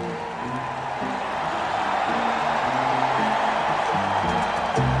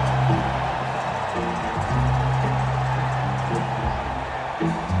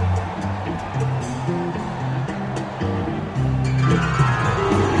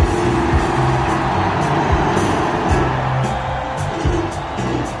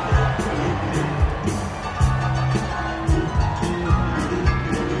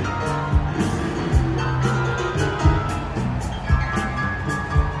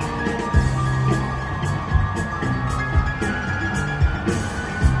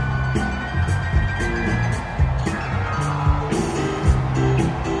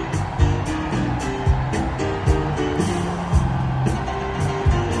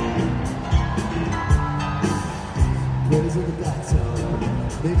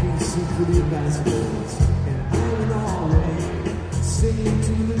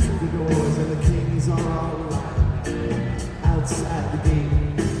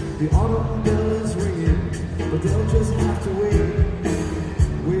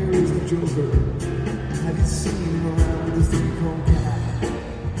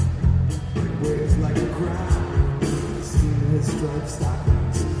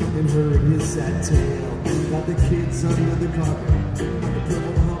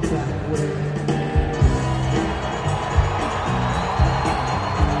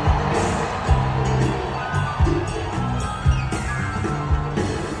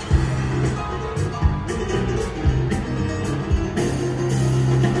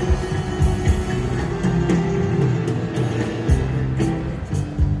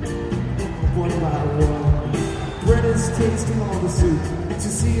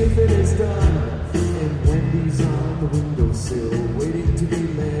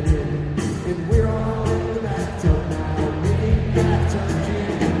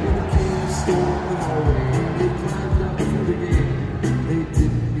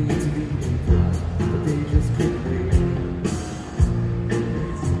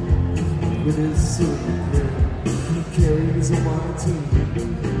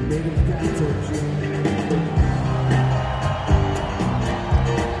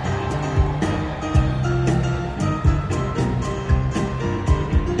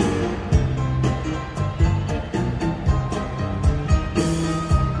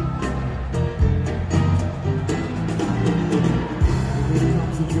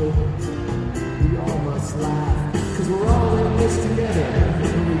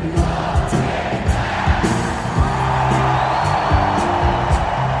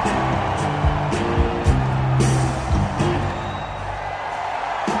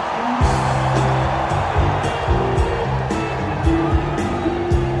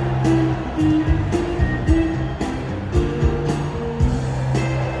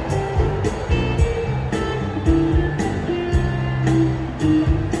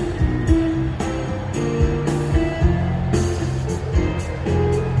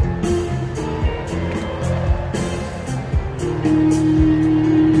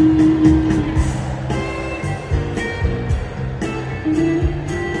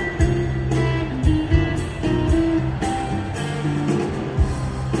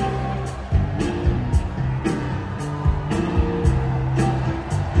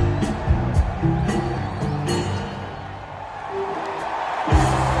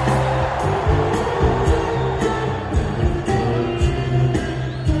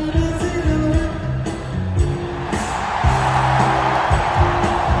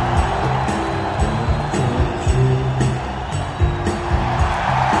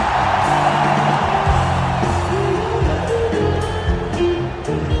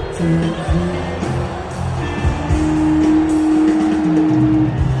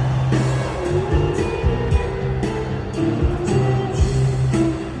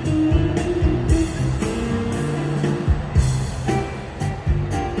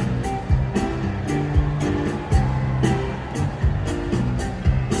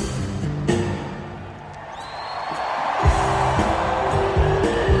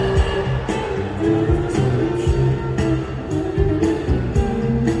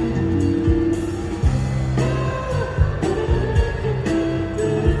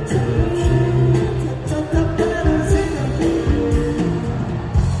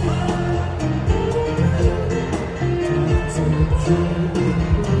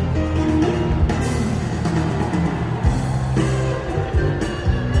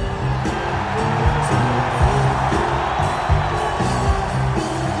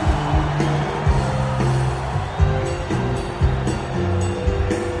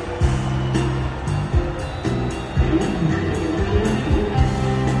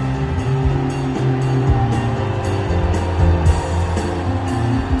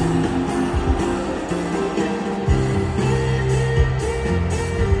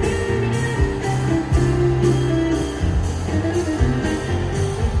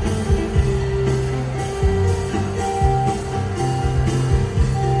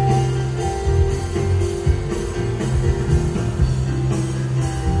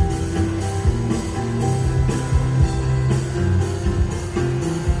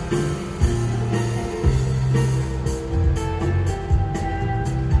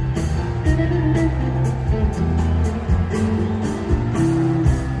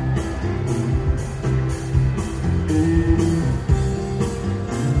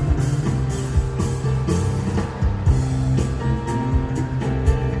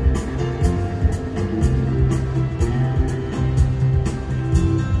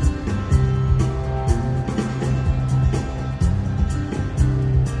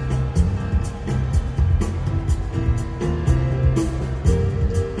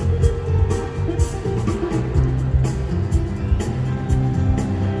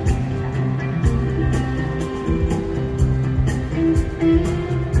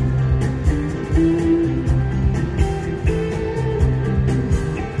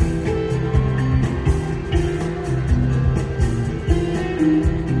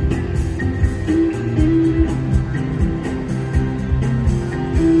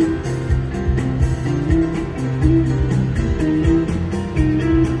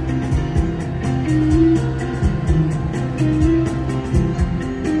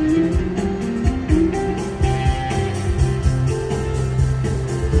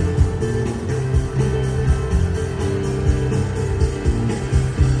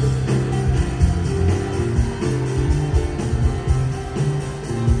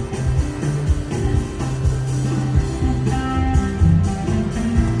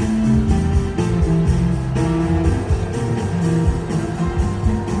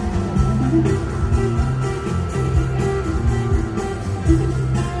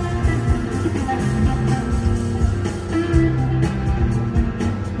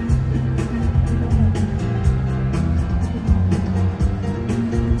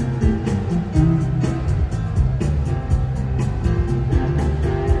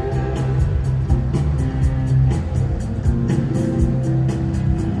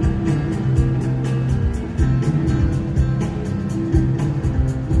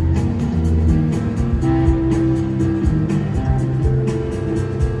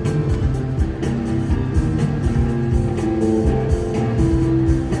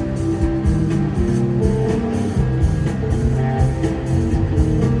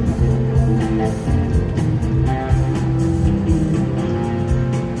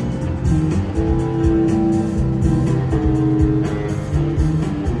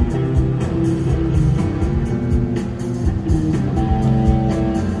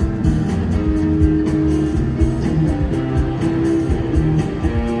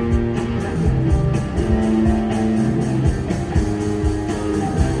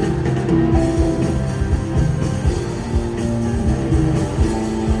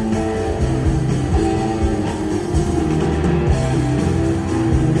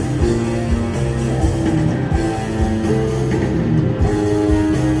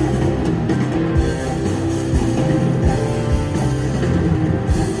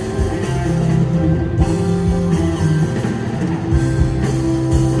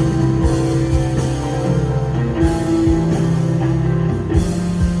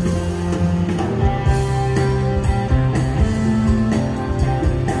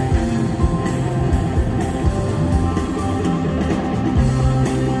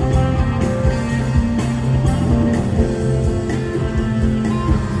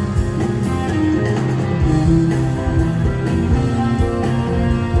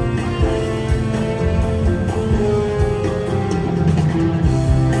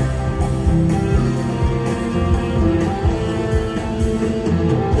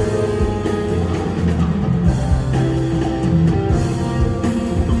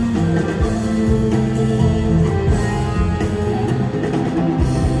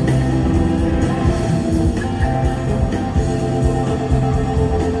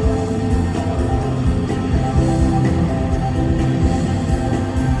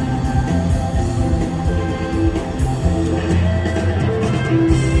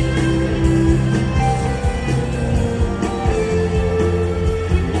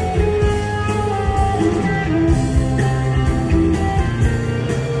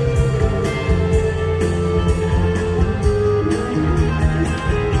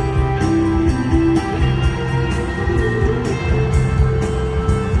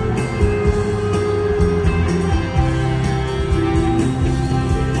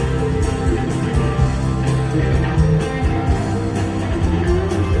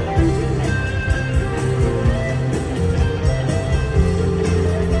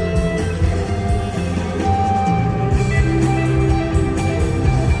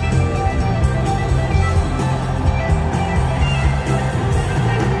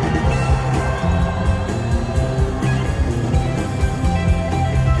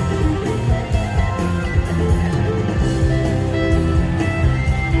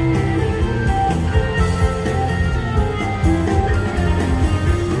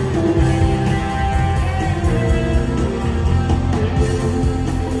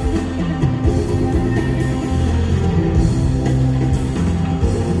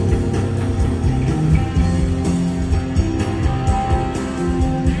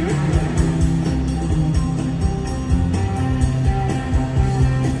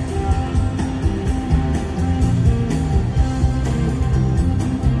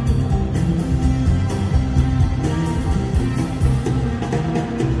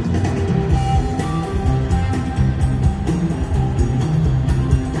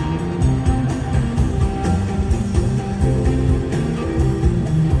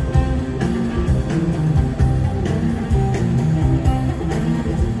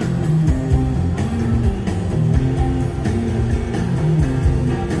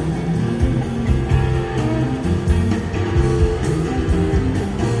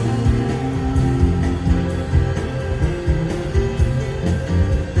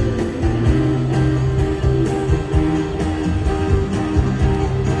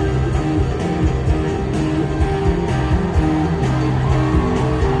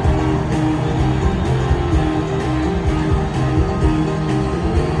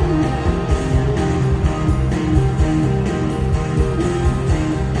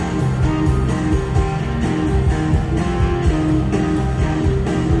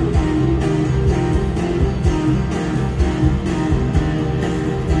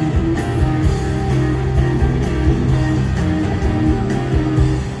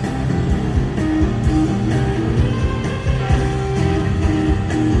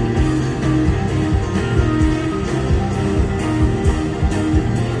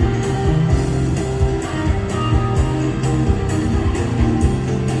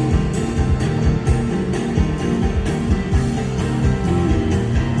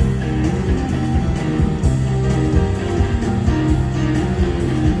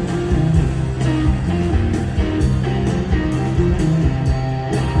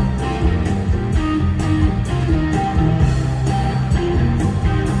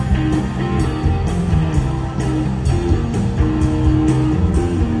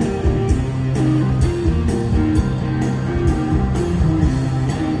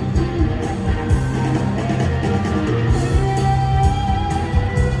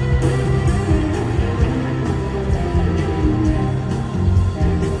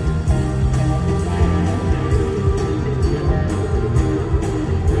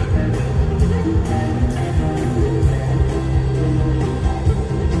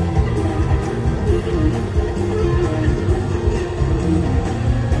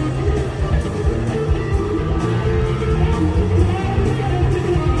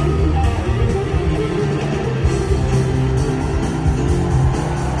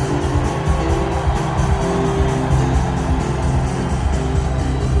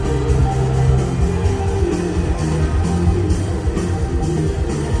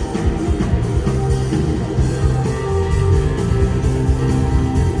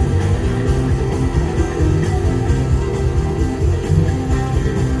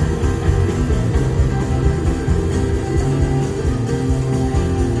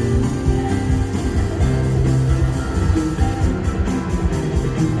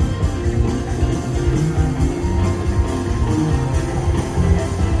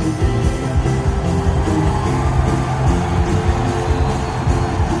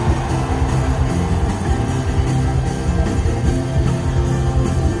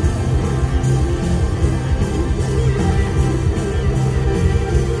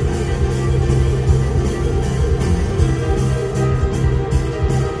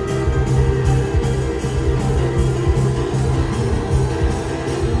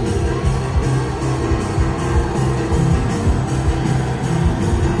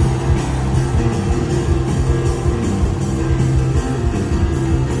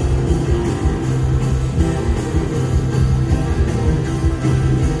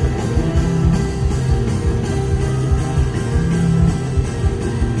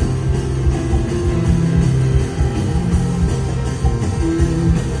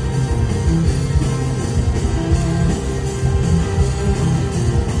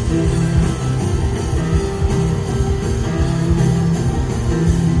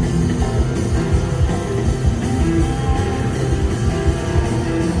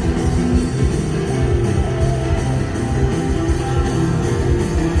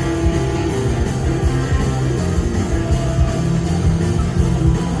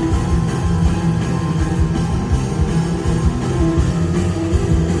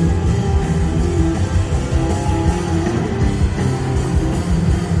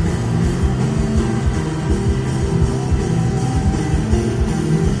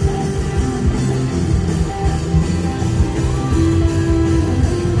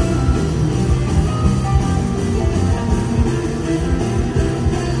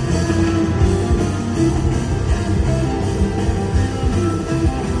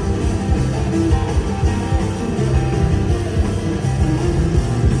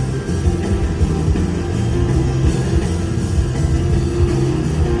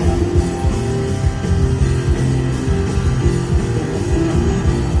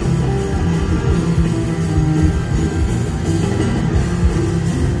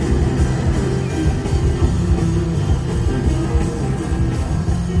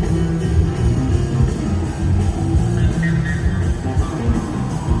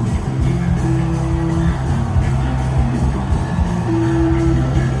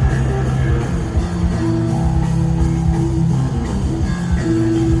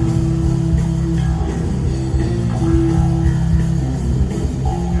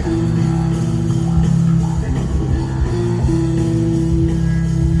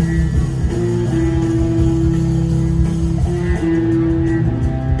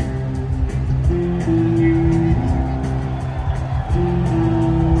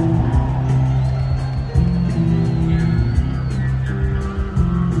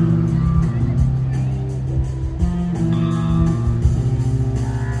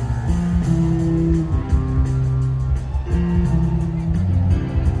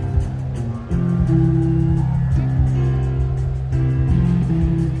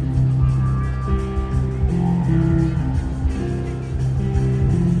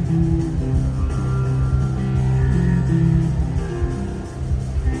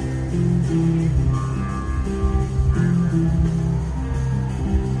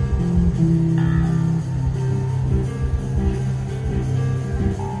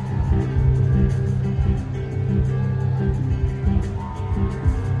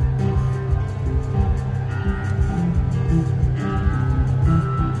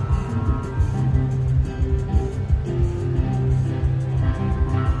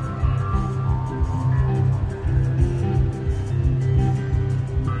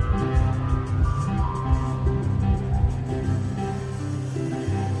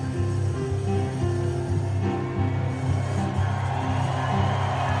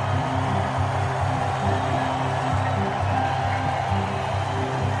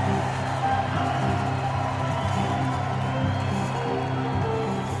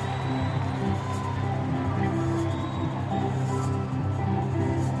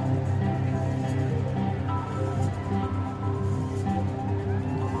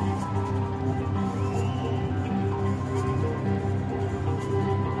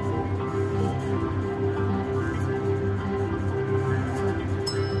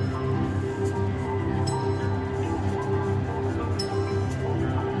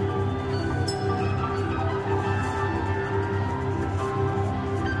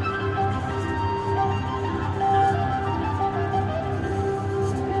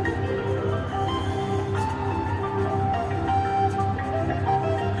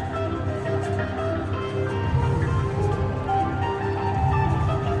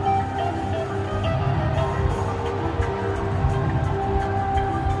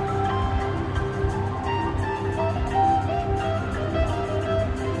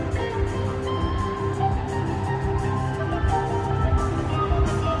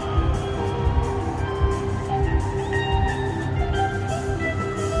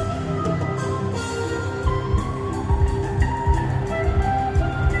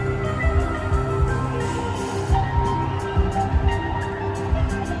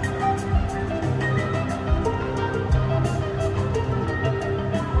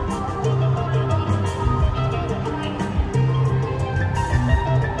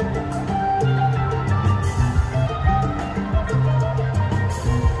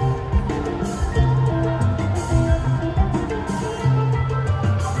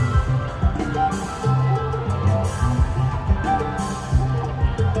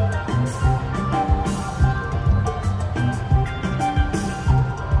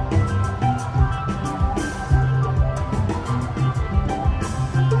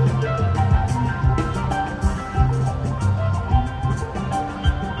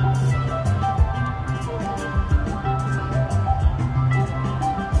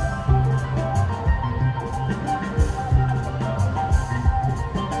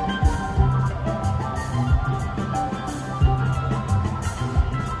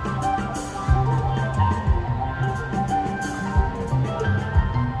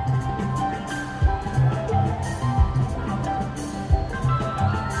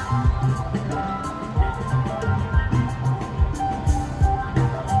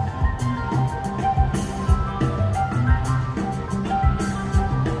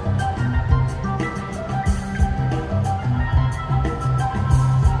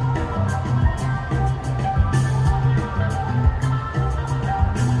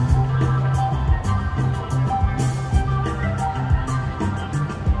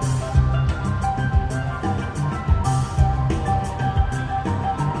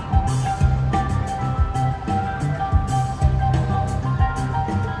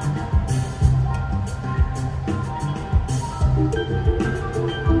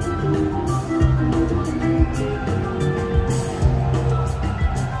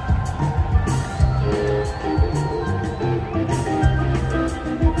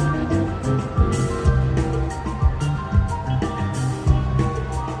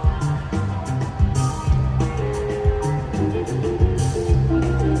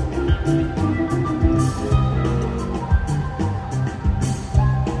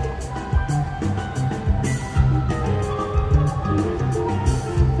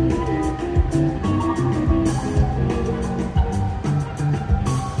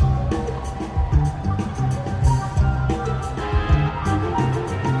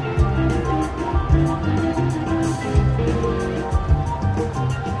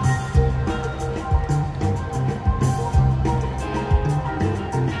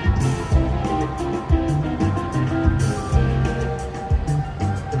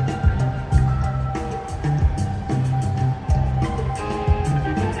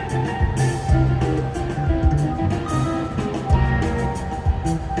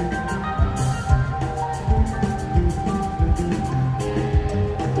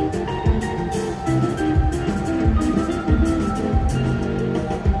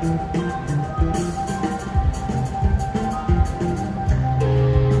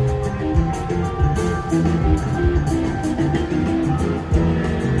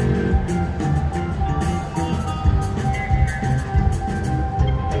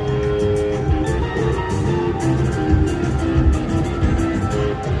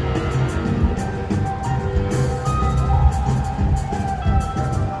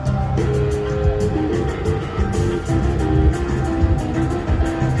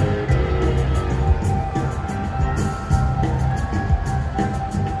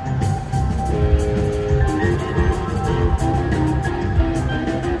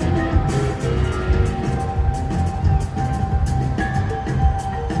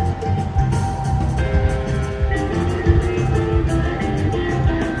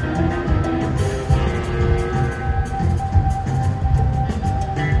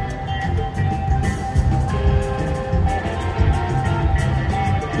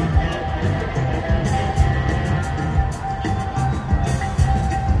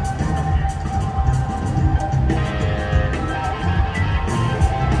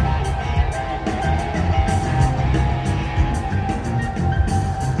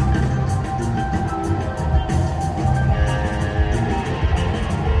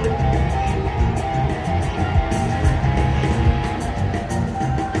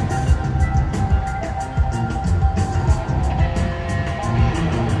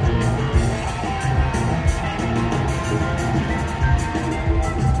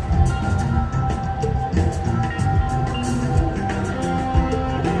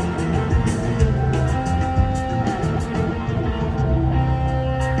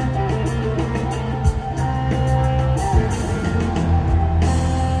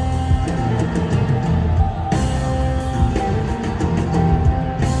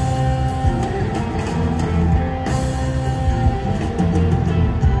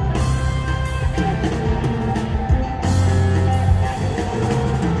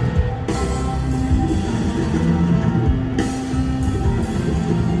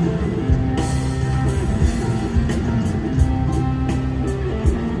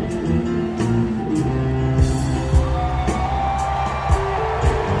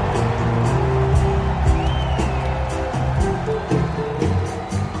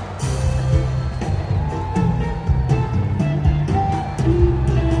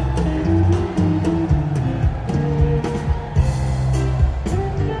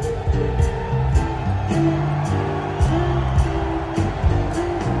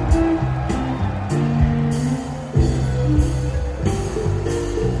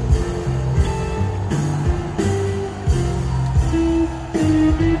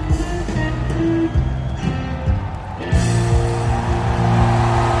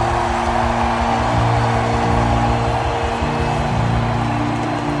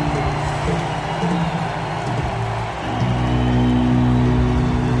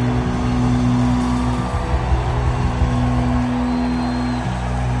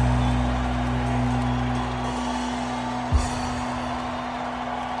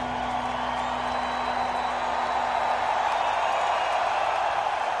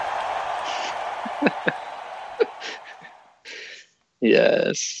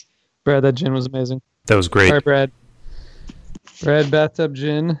 Yes. Brad, that gin was amazing. That was great. All right, Brad. Brad, bathtub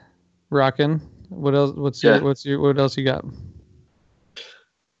gin, rockin'. What else? What else you got?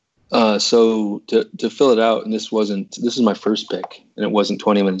 So to fill it out, and this is my first pick, and it wasn't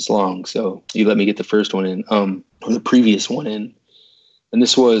 20 minutes long. So you let me get the first one in, or the previous one in, and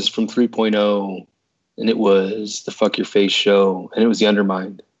this was from 3.0, and it was the Fuck Your Face show, and it was the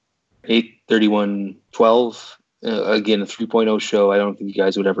Undermined, 8/31/12. Again, a 3.0 show. I don't think you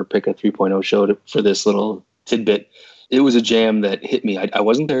guys would ever pick a 3.0 show for this little tidbit. It was a jam that hit me. I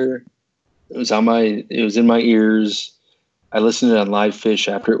wasn't there. It was in my ears. I listened to it on Live Fish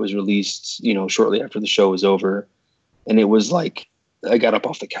after it was released, shortly after the show was over. And it was like, I got up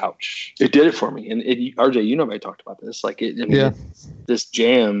off the couch. It did it for me. And RJ, I talked about this. Like, this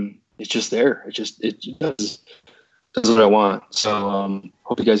jam is just there. It does what I want. So,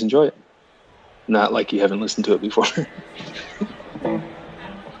 hope you guys enjoy it. Not like you haven't listened to it before.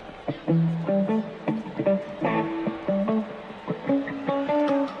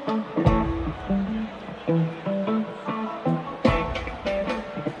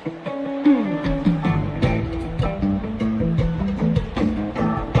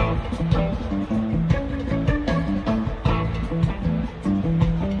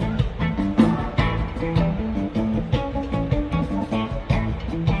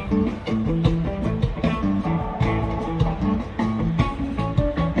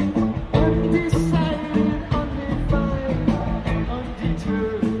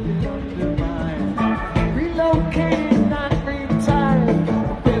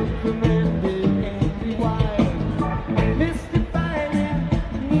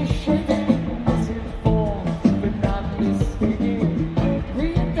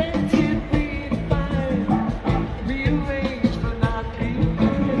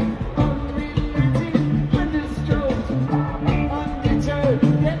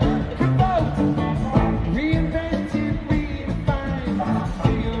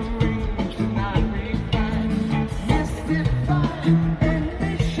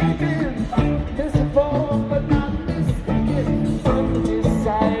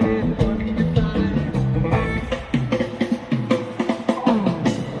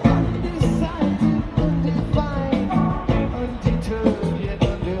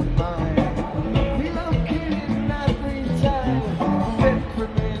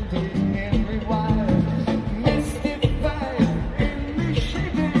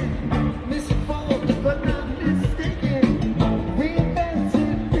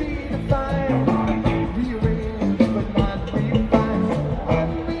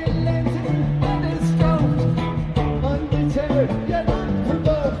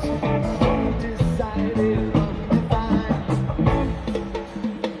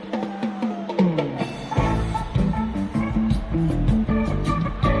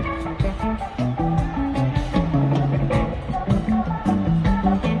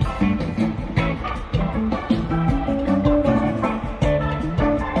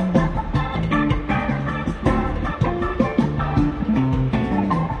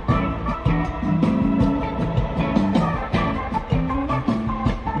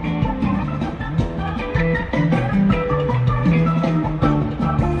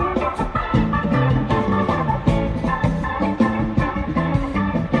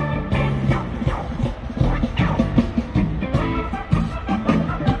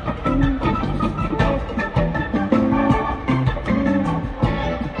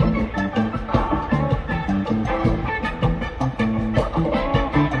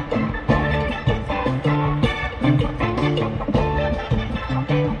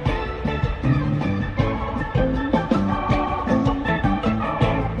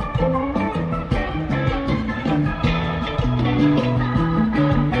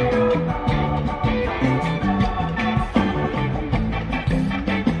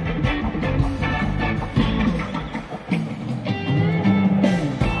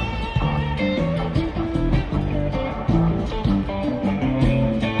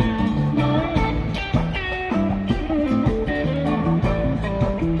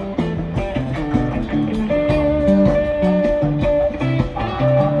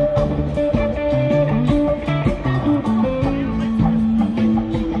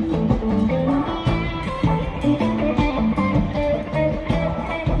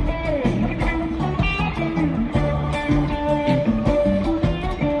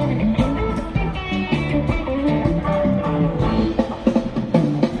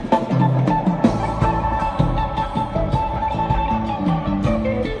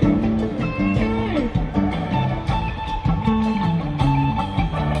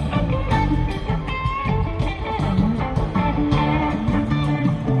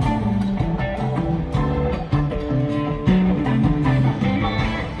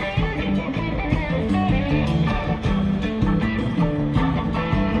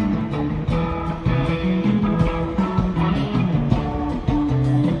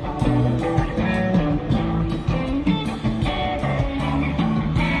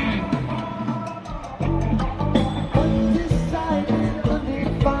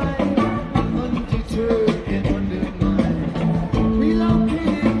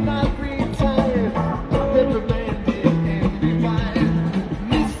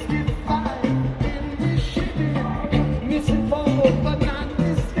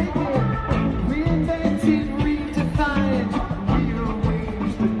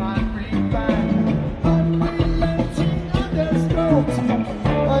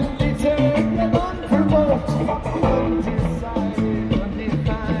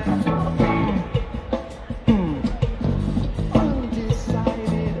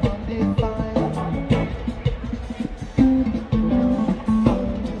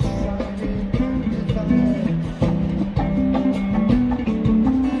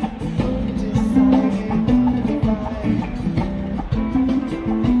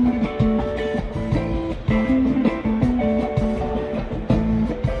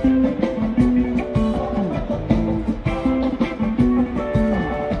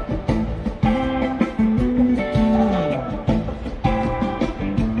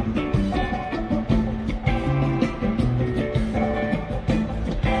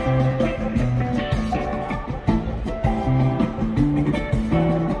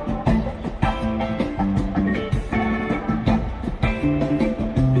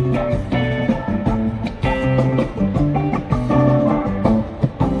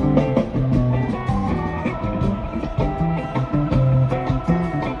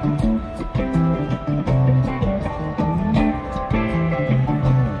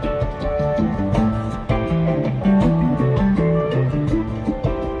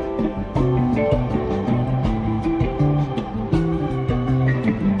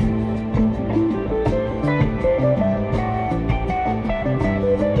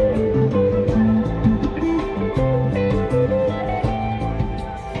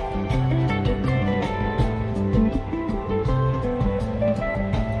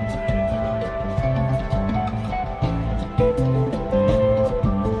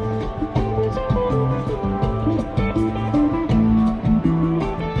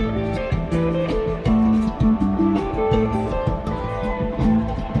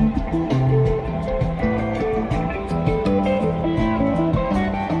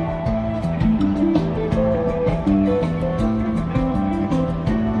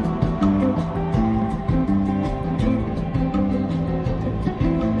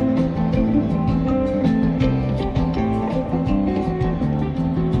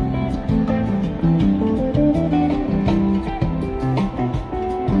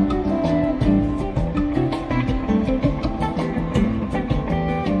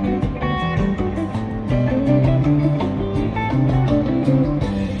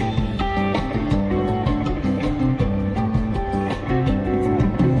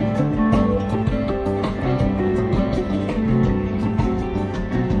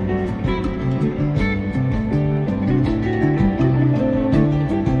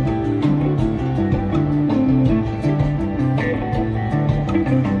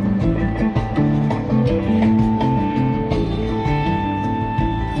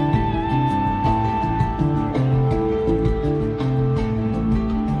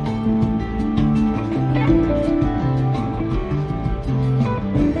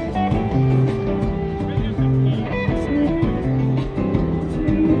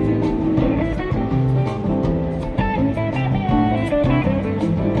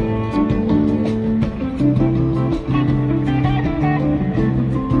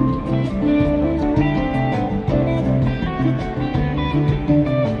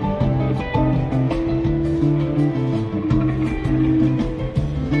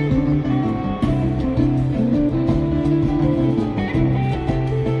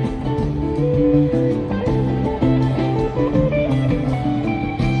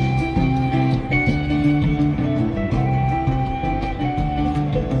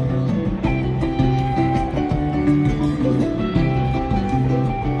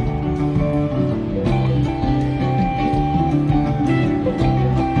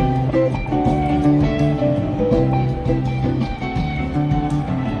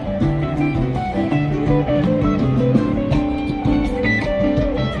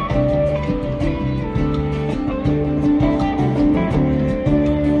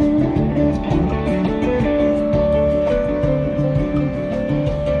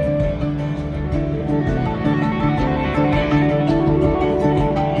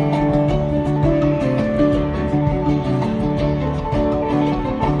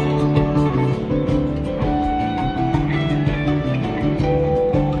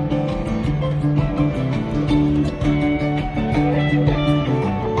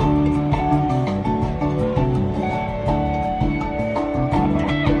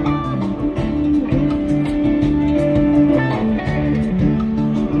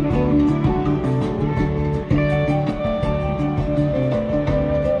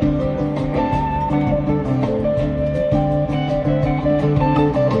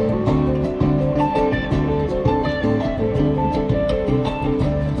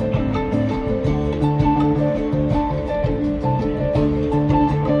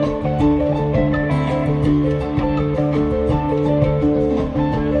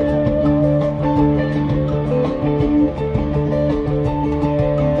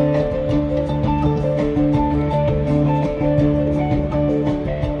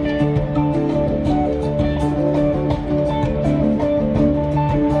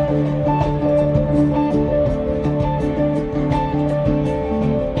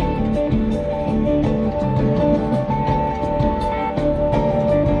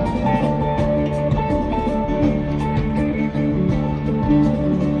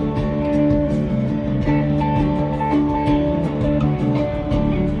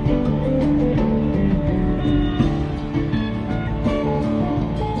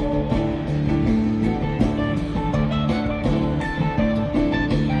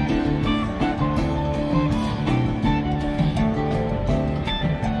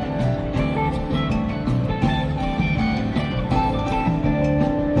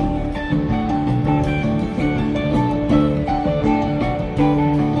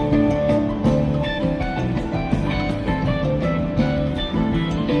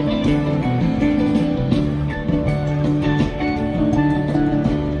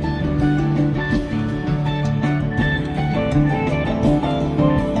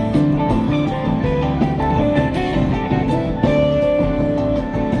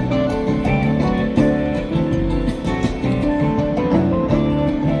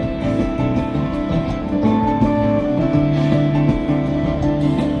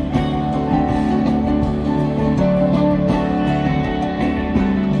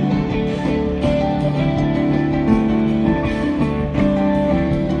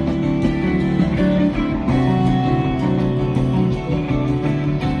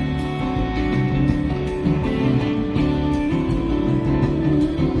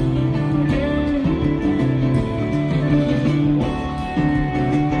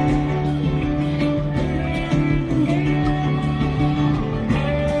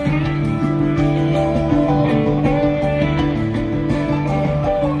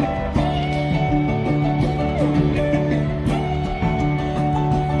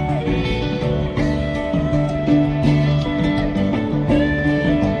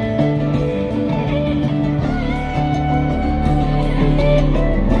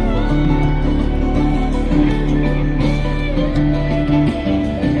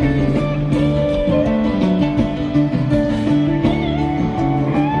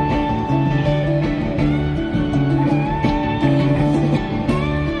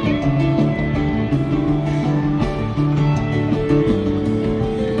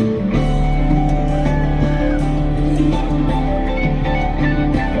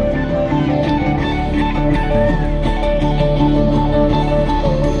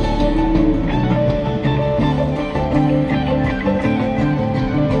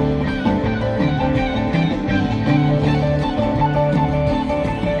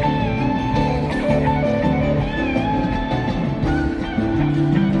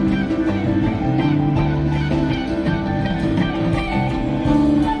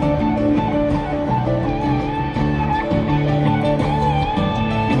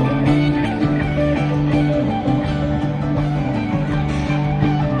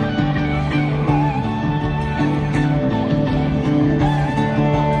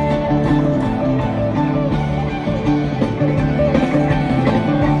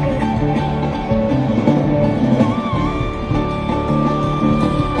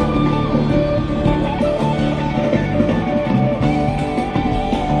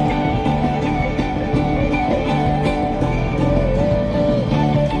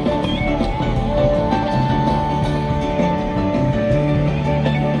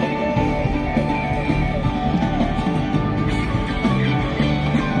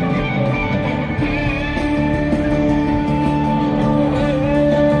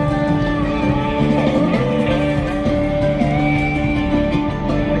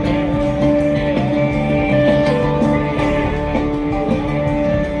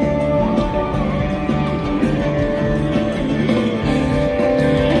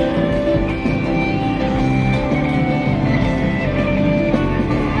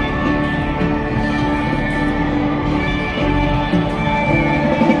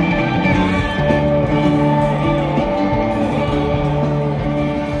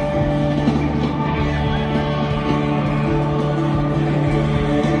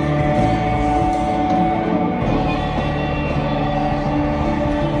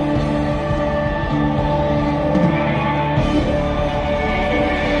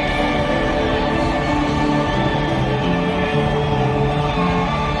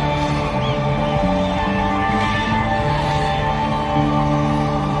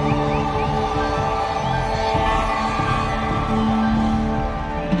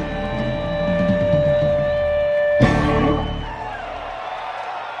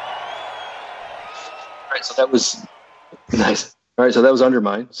 was nice. All right, so that was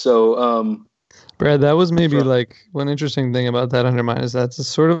Undermine. So, Brad, that was maybe like one interesting thing about that Undermine is that's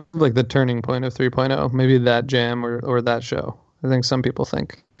sort of like the turning point of 3.0. Maybe that jam or that show. I think some people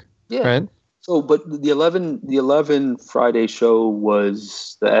think. Yeah. Right. So, but the 11 Friday show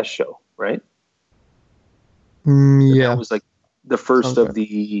was the S show, right? Yeah. That was like the first of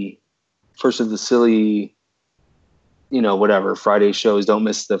the silly, whatever Friday shows. Don't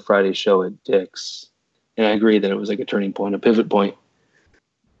miss the Friday show at Dick's. And I agree that it was like a turning point, a pivot point.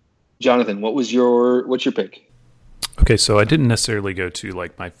 Jonathan, what's your pick? Okay, so I didn't necessarily go to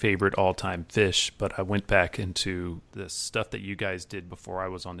like my favorite all-time Phish, but I went back into the stuff that you guys did before I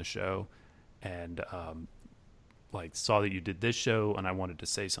was on the show, and like saw that you did this show, and I wanted to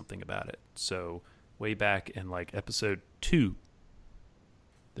say something about it. So way back in like episode 2,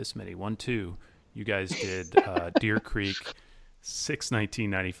 2, you guys did Deer Creek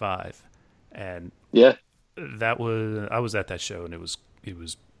 6/1995, and yeah, I was at that show, and it was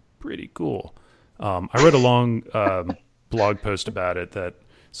pretty cool. I wrote a long blog post about it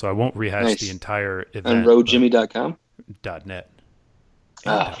so I won't rehash the entire event. On roadjimmy.com? .net.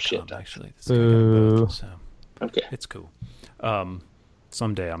 Shit. Actually. Both, so okay. It's cool.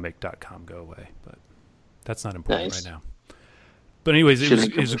 Someday I'll make .com go away, but that's not important right now. But anyways,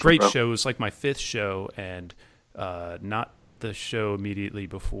 it was a great show. It was like my 5th show, and not the show immediately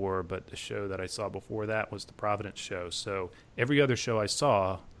before, but the show that I saw before that was the Providence show. So every other show I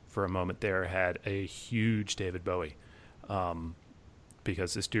saw for a moment there had a huge David Bowie,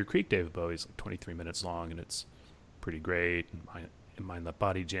 because this Deer Creek David Bowie is like 23 minutes long, and it's pretty great. And Mind That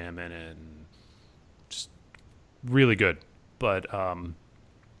Body Jammin', and just really good. But I'm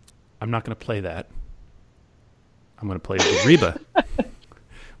not going to play that. I'm going to play the Reba,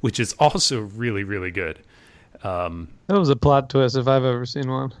 which is also really, really good. That was a plot twist if I've ever seen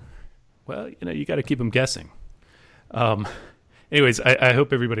one. Well, you got to keep them guessing. Anyways, I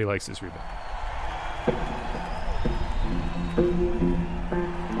hope everybody likes this Reba.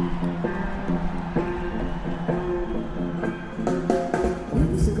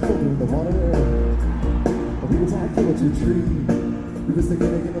 We was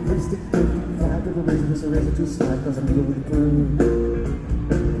thinking of a pretty stick thing. 5 different razors, a razor to slide, cause I'm dealing with the broom.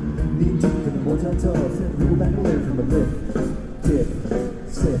 Knee deep in the motel tub, we go back away from the lift. Dip,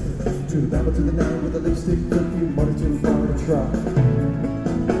 sip, to the bottom to the night with a lipstick perfume, money to the flower to try.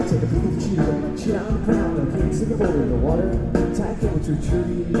 Take a peek at the cheetah, cheat on the prowl, and keep Singapore in the water. Tie cable to a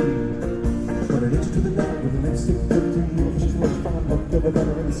tree. Run an inch to the night with a lipstick perfume, she's much fun, but never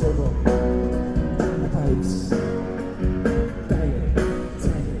better in the circle. Pipes.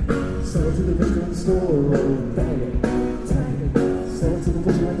 Sell it to the butcher in the store, oh, bag it, tag it. Sell it to the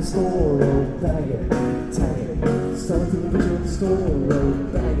butcher in the store, oh, bag it, tag it. Sell it to the butcher in the store, oh,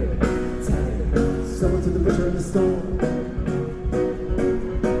 bag it, tag it. Sell it to the butcher in the store.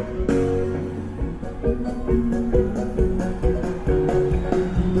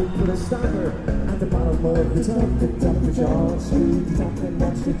 Put a stopper at the bottom of the tub, picked up the jar, screwed the top and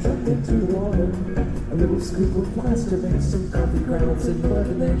watched it truck into the water. A little scoop of plaster made some coffee grounds and mud,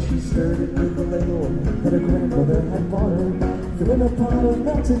 and then she stirred it with the ladle that her grandmother had bought her. Filling a pot of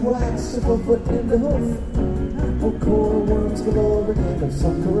melted wax, a foot in the hoof. Apple core, worms galore, a can of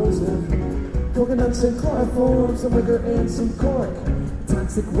some corrosive. Coconuts and chloroform, some liquor and some cork.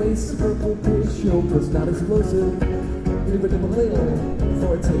 Toxic waste, purple paste, was not explosive. Leave it in the ladle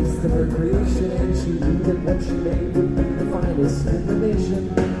for a taste of her creation, and she knew that what she made would be the finest in the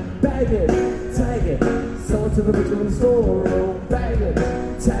nation. Bag it, tag it, sell it to the butcher in the store, oh, bag it,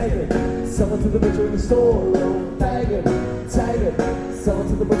 tag it, sell it to the butcher in the store, oh, bag it, tag it, sell it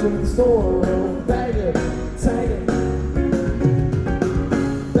to the butcher in the store, oh, bag it, tag it,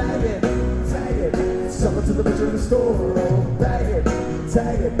 bag it, tag it, sell it to the butcher in the store, oh, bag it,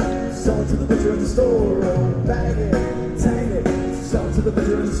 tag it, sell it to the butcher in the store, oh, bag it, tag it, sell it to the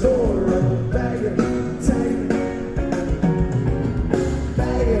butcher in the store, oh, bag it, tag it.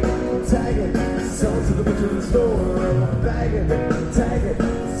 Tag it, sell it to the butcher in the store, oh, bag it, tag it,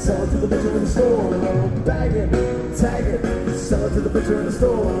 sell it to the butcher in the store, oh, bag it, tag it, sell it to the butcher in the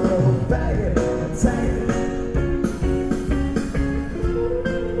store, oh, bag it, tag it.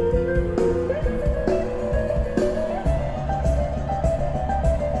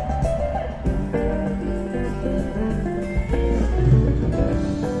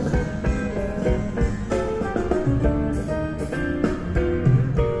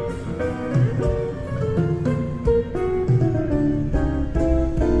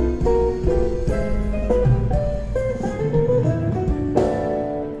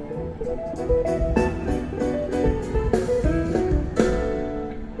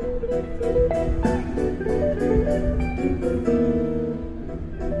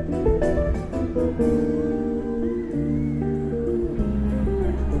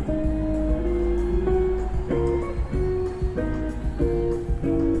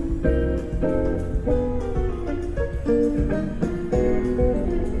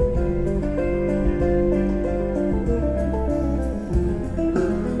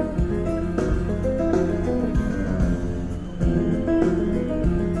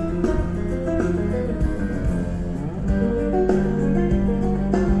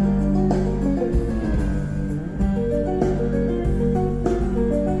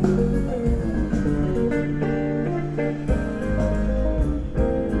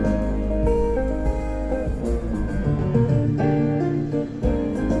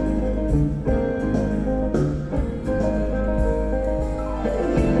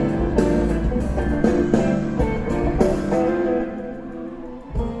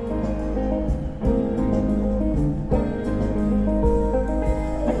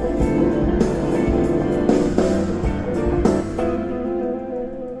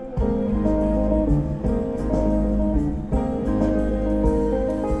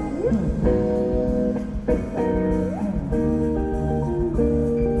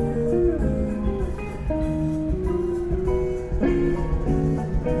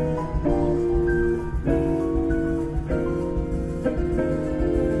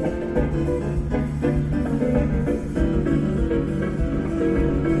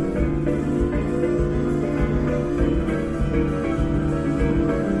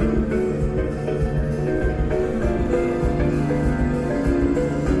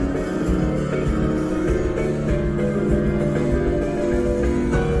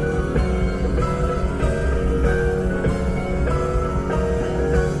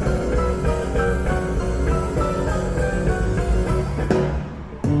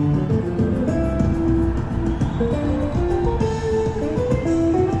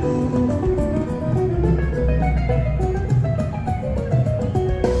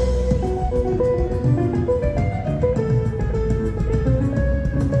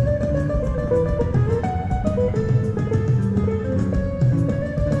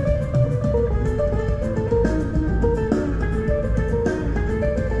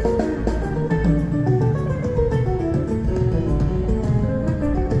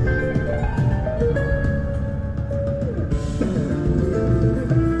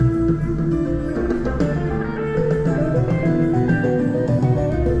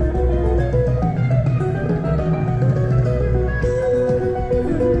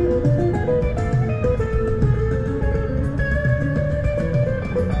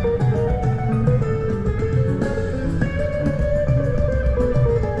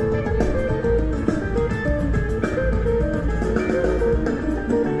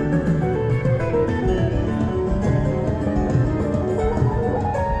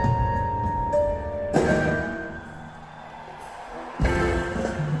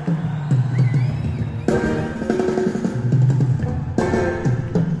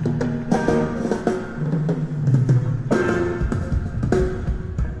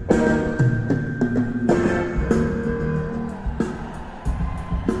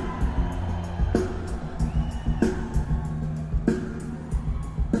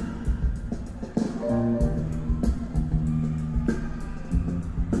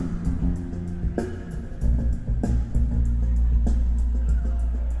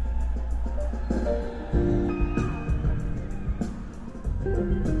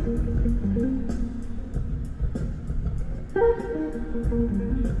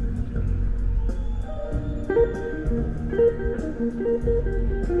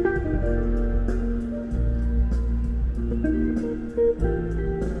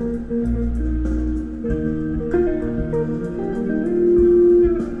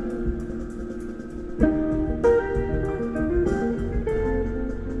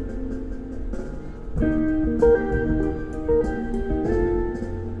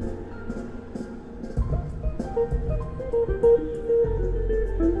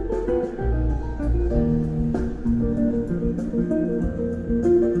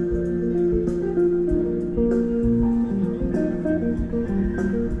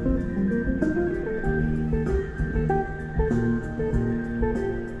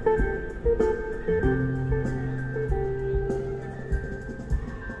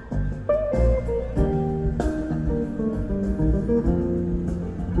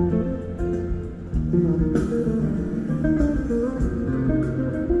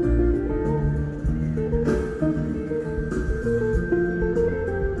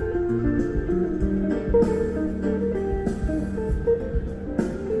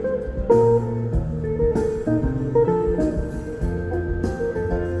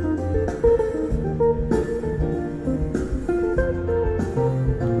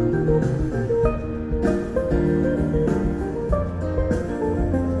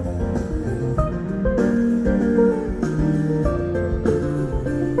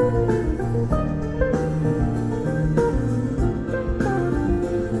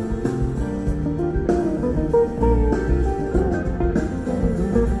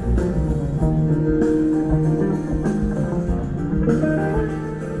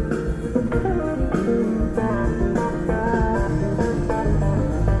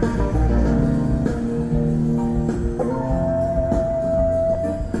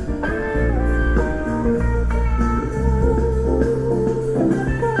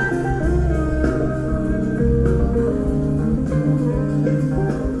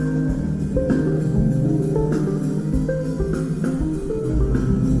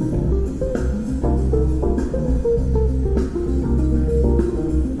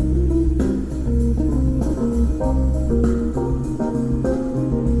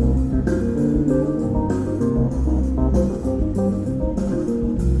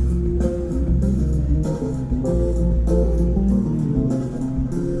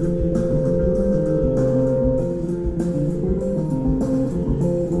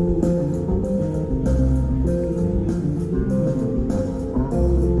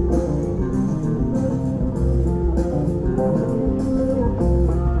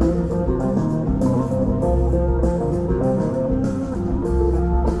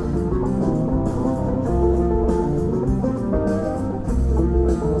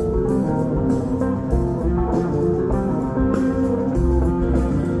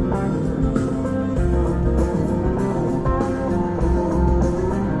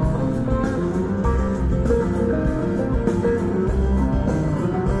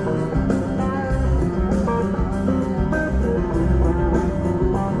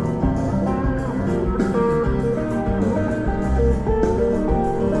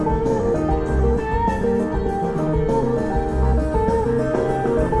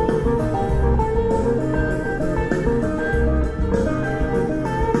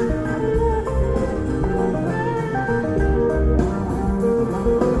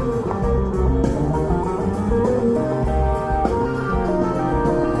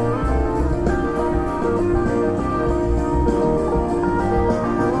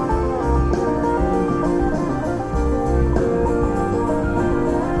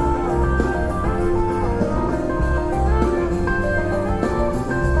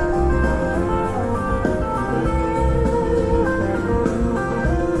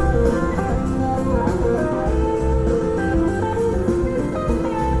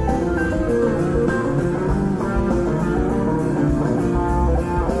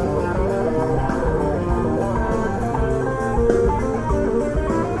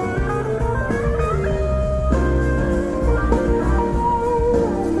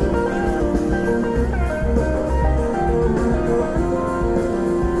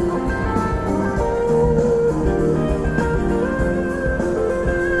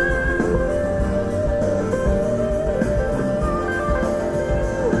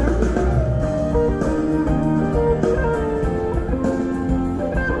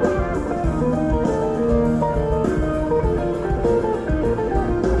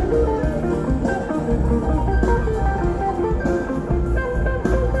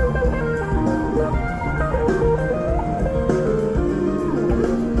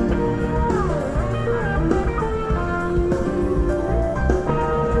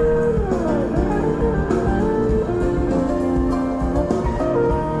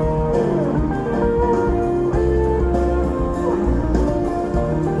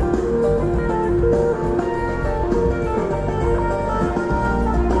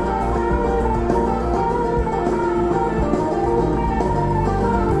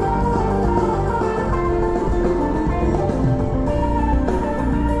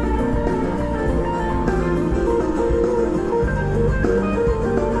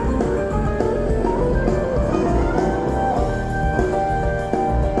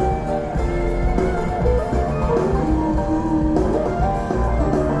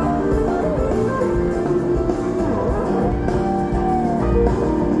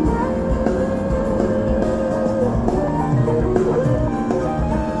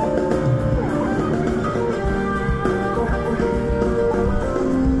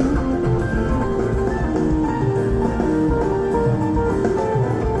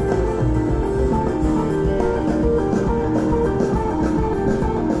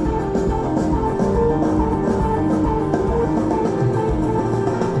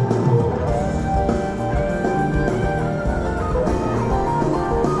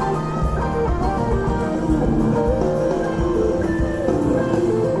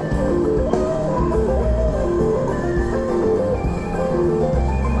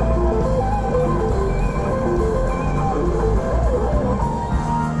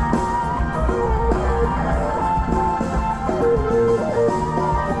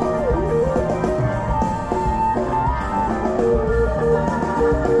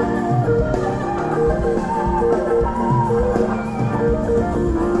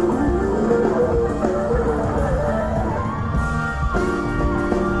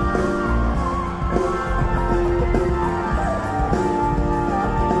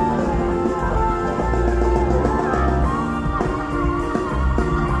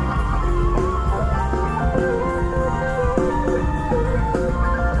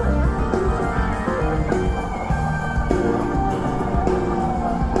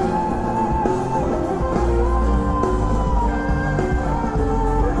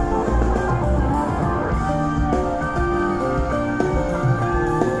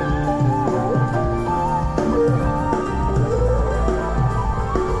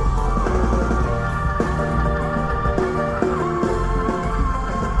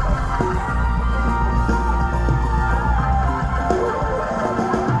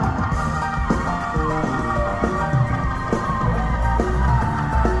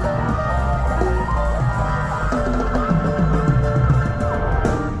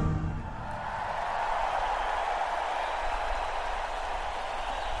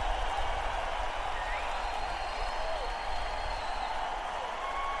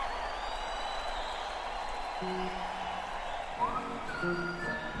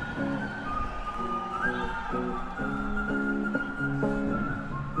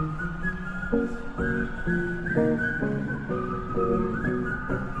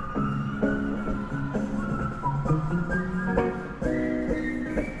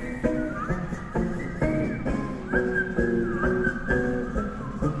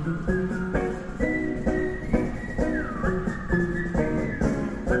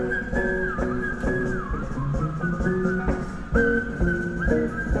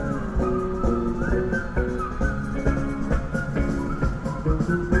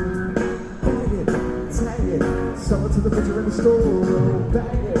 Sell it to the butcher in the store, oh,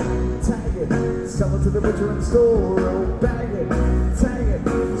 bag it, tag it. Sell it to the butcher in the store, oh, bag it, tag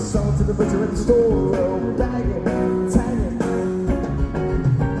it. Sell it to the butcher in the store, oh, bag it, tag it.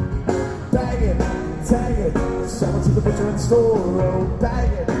 Bag it, tag it. Sell it to the butcher in the store, oh,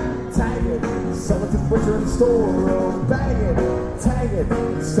 bag it, tag it. Sell it to the butcher in the store, oh, bag it, tag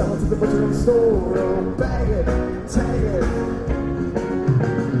it. Sell it to the butcher in the store, oh, bag it, tag it.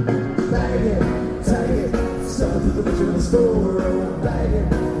 Bag it, tag it. Sell it to the butcher in the store, oh, bag it,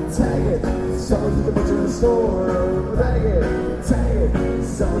 tag it. Sell it to the butcher in the store, oh, bag it, tag it.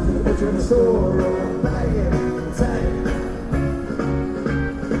 Sell it to the butcher in the store, oh, bag it, tag it.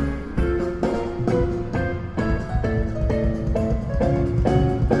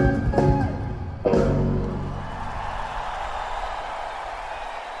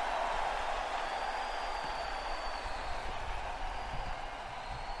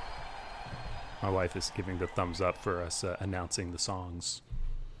 My wife is giving the thumbs up for us announcing the songs.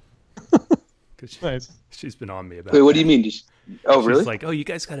 Nice. She's been on me about Wait, what that. do you mean? Oh, really? She's like, oh, you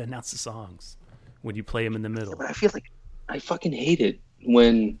guys got to announce the songs when you play them in the middle. But I feel like I fucking hate it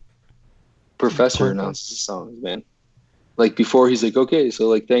when Professor announces the songs, man. Like before, he's like, okay, so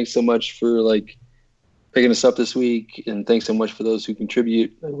like, thanks so much for like picking us up this week, and thanks so much for those who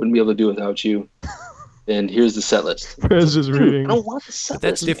contribute. I wouldn't be able to do it without you. And here's the set list. Brad's just reading. I don't want the set But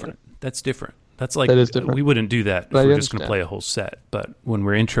that's list. different. That's different. That's like, That is different. we wouldn't do that if But I we're just going to understand. play a whole set. But when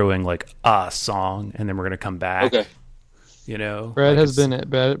we're introing like a song and then we're going to come back, Okay. you know, Brad like has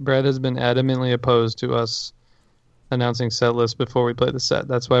it's- Brad has been adamantly opposed to us announcing set lists before we play the set.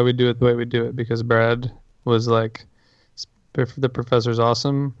 That's why we do it the way we do it, because Brad was like, the professor's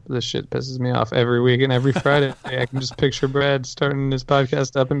awesome. This shit pisses me off every week and every Friday. I can just picture Brad starting his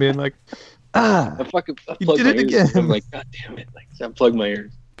podcast up and being like, I You plug did my it ears. again. I'm like, God damn it! Like I plug my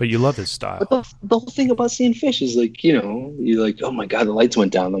ears. But you love his style. But the whole thing about seeing fish is like, you know, you're like, oh my God, the lights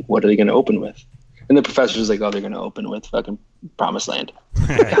went down. Like, what are they going to open with? And the professor's like, oh, they're going to open with fucking Promised Land.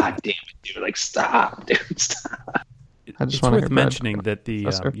 God damn it, dude! Like, stop, dude, stop. I just It's want to worth hear Brad mentioning talk. that the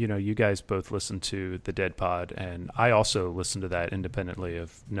Professor. you know, you guys both listen to the Dead Pod, and I also listen to that independently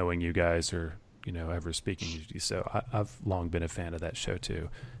of knowing you guys or, you know, ever speaking to you. So I've long been a fan of that show too,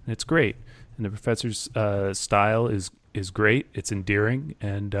 and it's great. And the professor's style is great. It's endearing,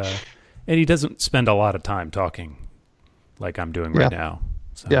 and he doesn't spend a lot of time talking like I'm doing right Yeah. now.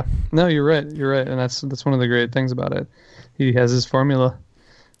 So. Yeah, no, you're right, and that's one of the great things about it. He has his formula,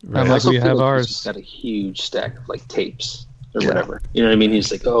 Right. and I like also we feel have like he's ours. got a huge stack of like tapes or whatever. You know what I mean?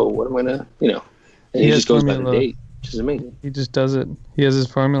 He's like, oh, what am I gonna, you know? And He he has just goes by the formula. date, which is amazing. He just does it. He has his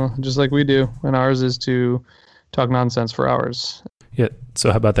formula, just like we do, and ours is to talk nonsense for hours. Yeah.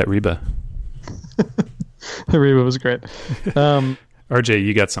 So how about that Reba? The Reba was great. RJ,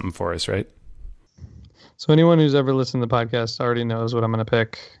 you got something for us, right? So anyone who's ever listened to the podcast already knows what I'm going to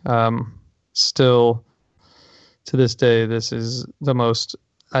pick. Still, to this day, this is the most,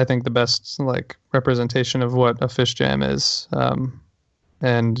 I think, the best like representation of what a Fish Jam is.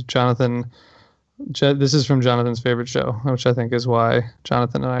 And Jonathan, this is from Jonathan's favorite show, which I think is why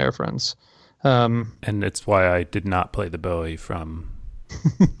Jonathan and I are friends. And it's why I did not play the Bowie from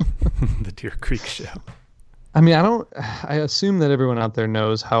the Deer Creek show. I mean, I assume that everyone out there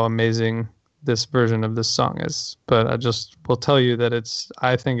knows how amazing this version of this song is, but I just will tell you that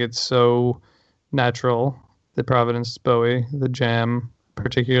I think it's so natural. The Providence Bowie, the Jam,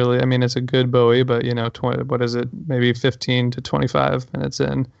 particularly. I mean, it's a good Bowie, but you know, what is it? Maybe 15 to 25 minutes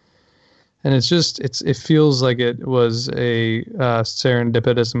in. And it's just, it feels like it was a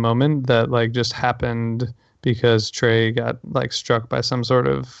serendipitous moment that like just happened because Trey got like struck by some sort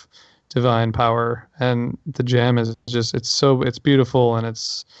of divine power. And the Jam is just, it's beautiful and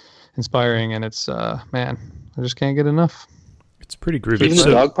it's inspiring and it's, man, I just can't get enough. It's pretty groovy. Even the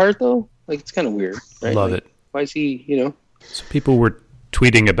So- dog part though, like it's kind of weird, right? Love Like, it. Why is he, you know? So people were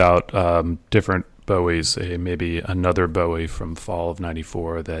tweeting about different Bowies, maybe another Bowie from fall of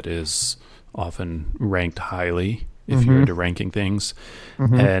 '94 that is often ranked highly if you're into ranking things.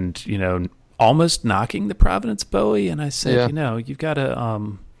 And, you know, almost knocking the Providence Bowie, and I said, Yeah. you know, you got to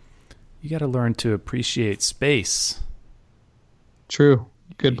learn to appreciate space. True.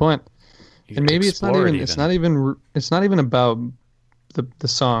 Good point. You And gotta maybe it's not explore even, it's not even about the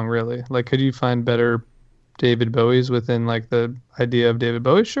song really. Like, could you find better David Bowies within like the idea of David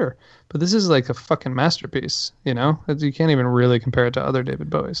Bowie? Sure. But this is like a fucking masterpiece, you know? You can't even really compare it to other David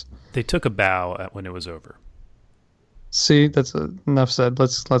Bowies. They took a bow when it was over. See, that's enough said.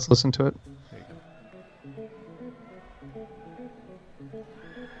 Let's listen to it.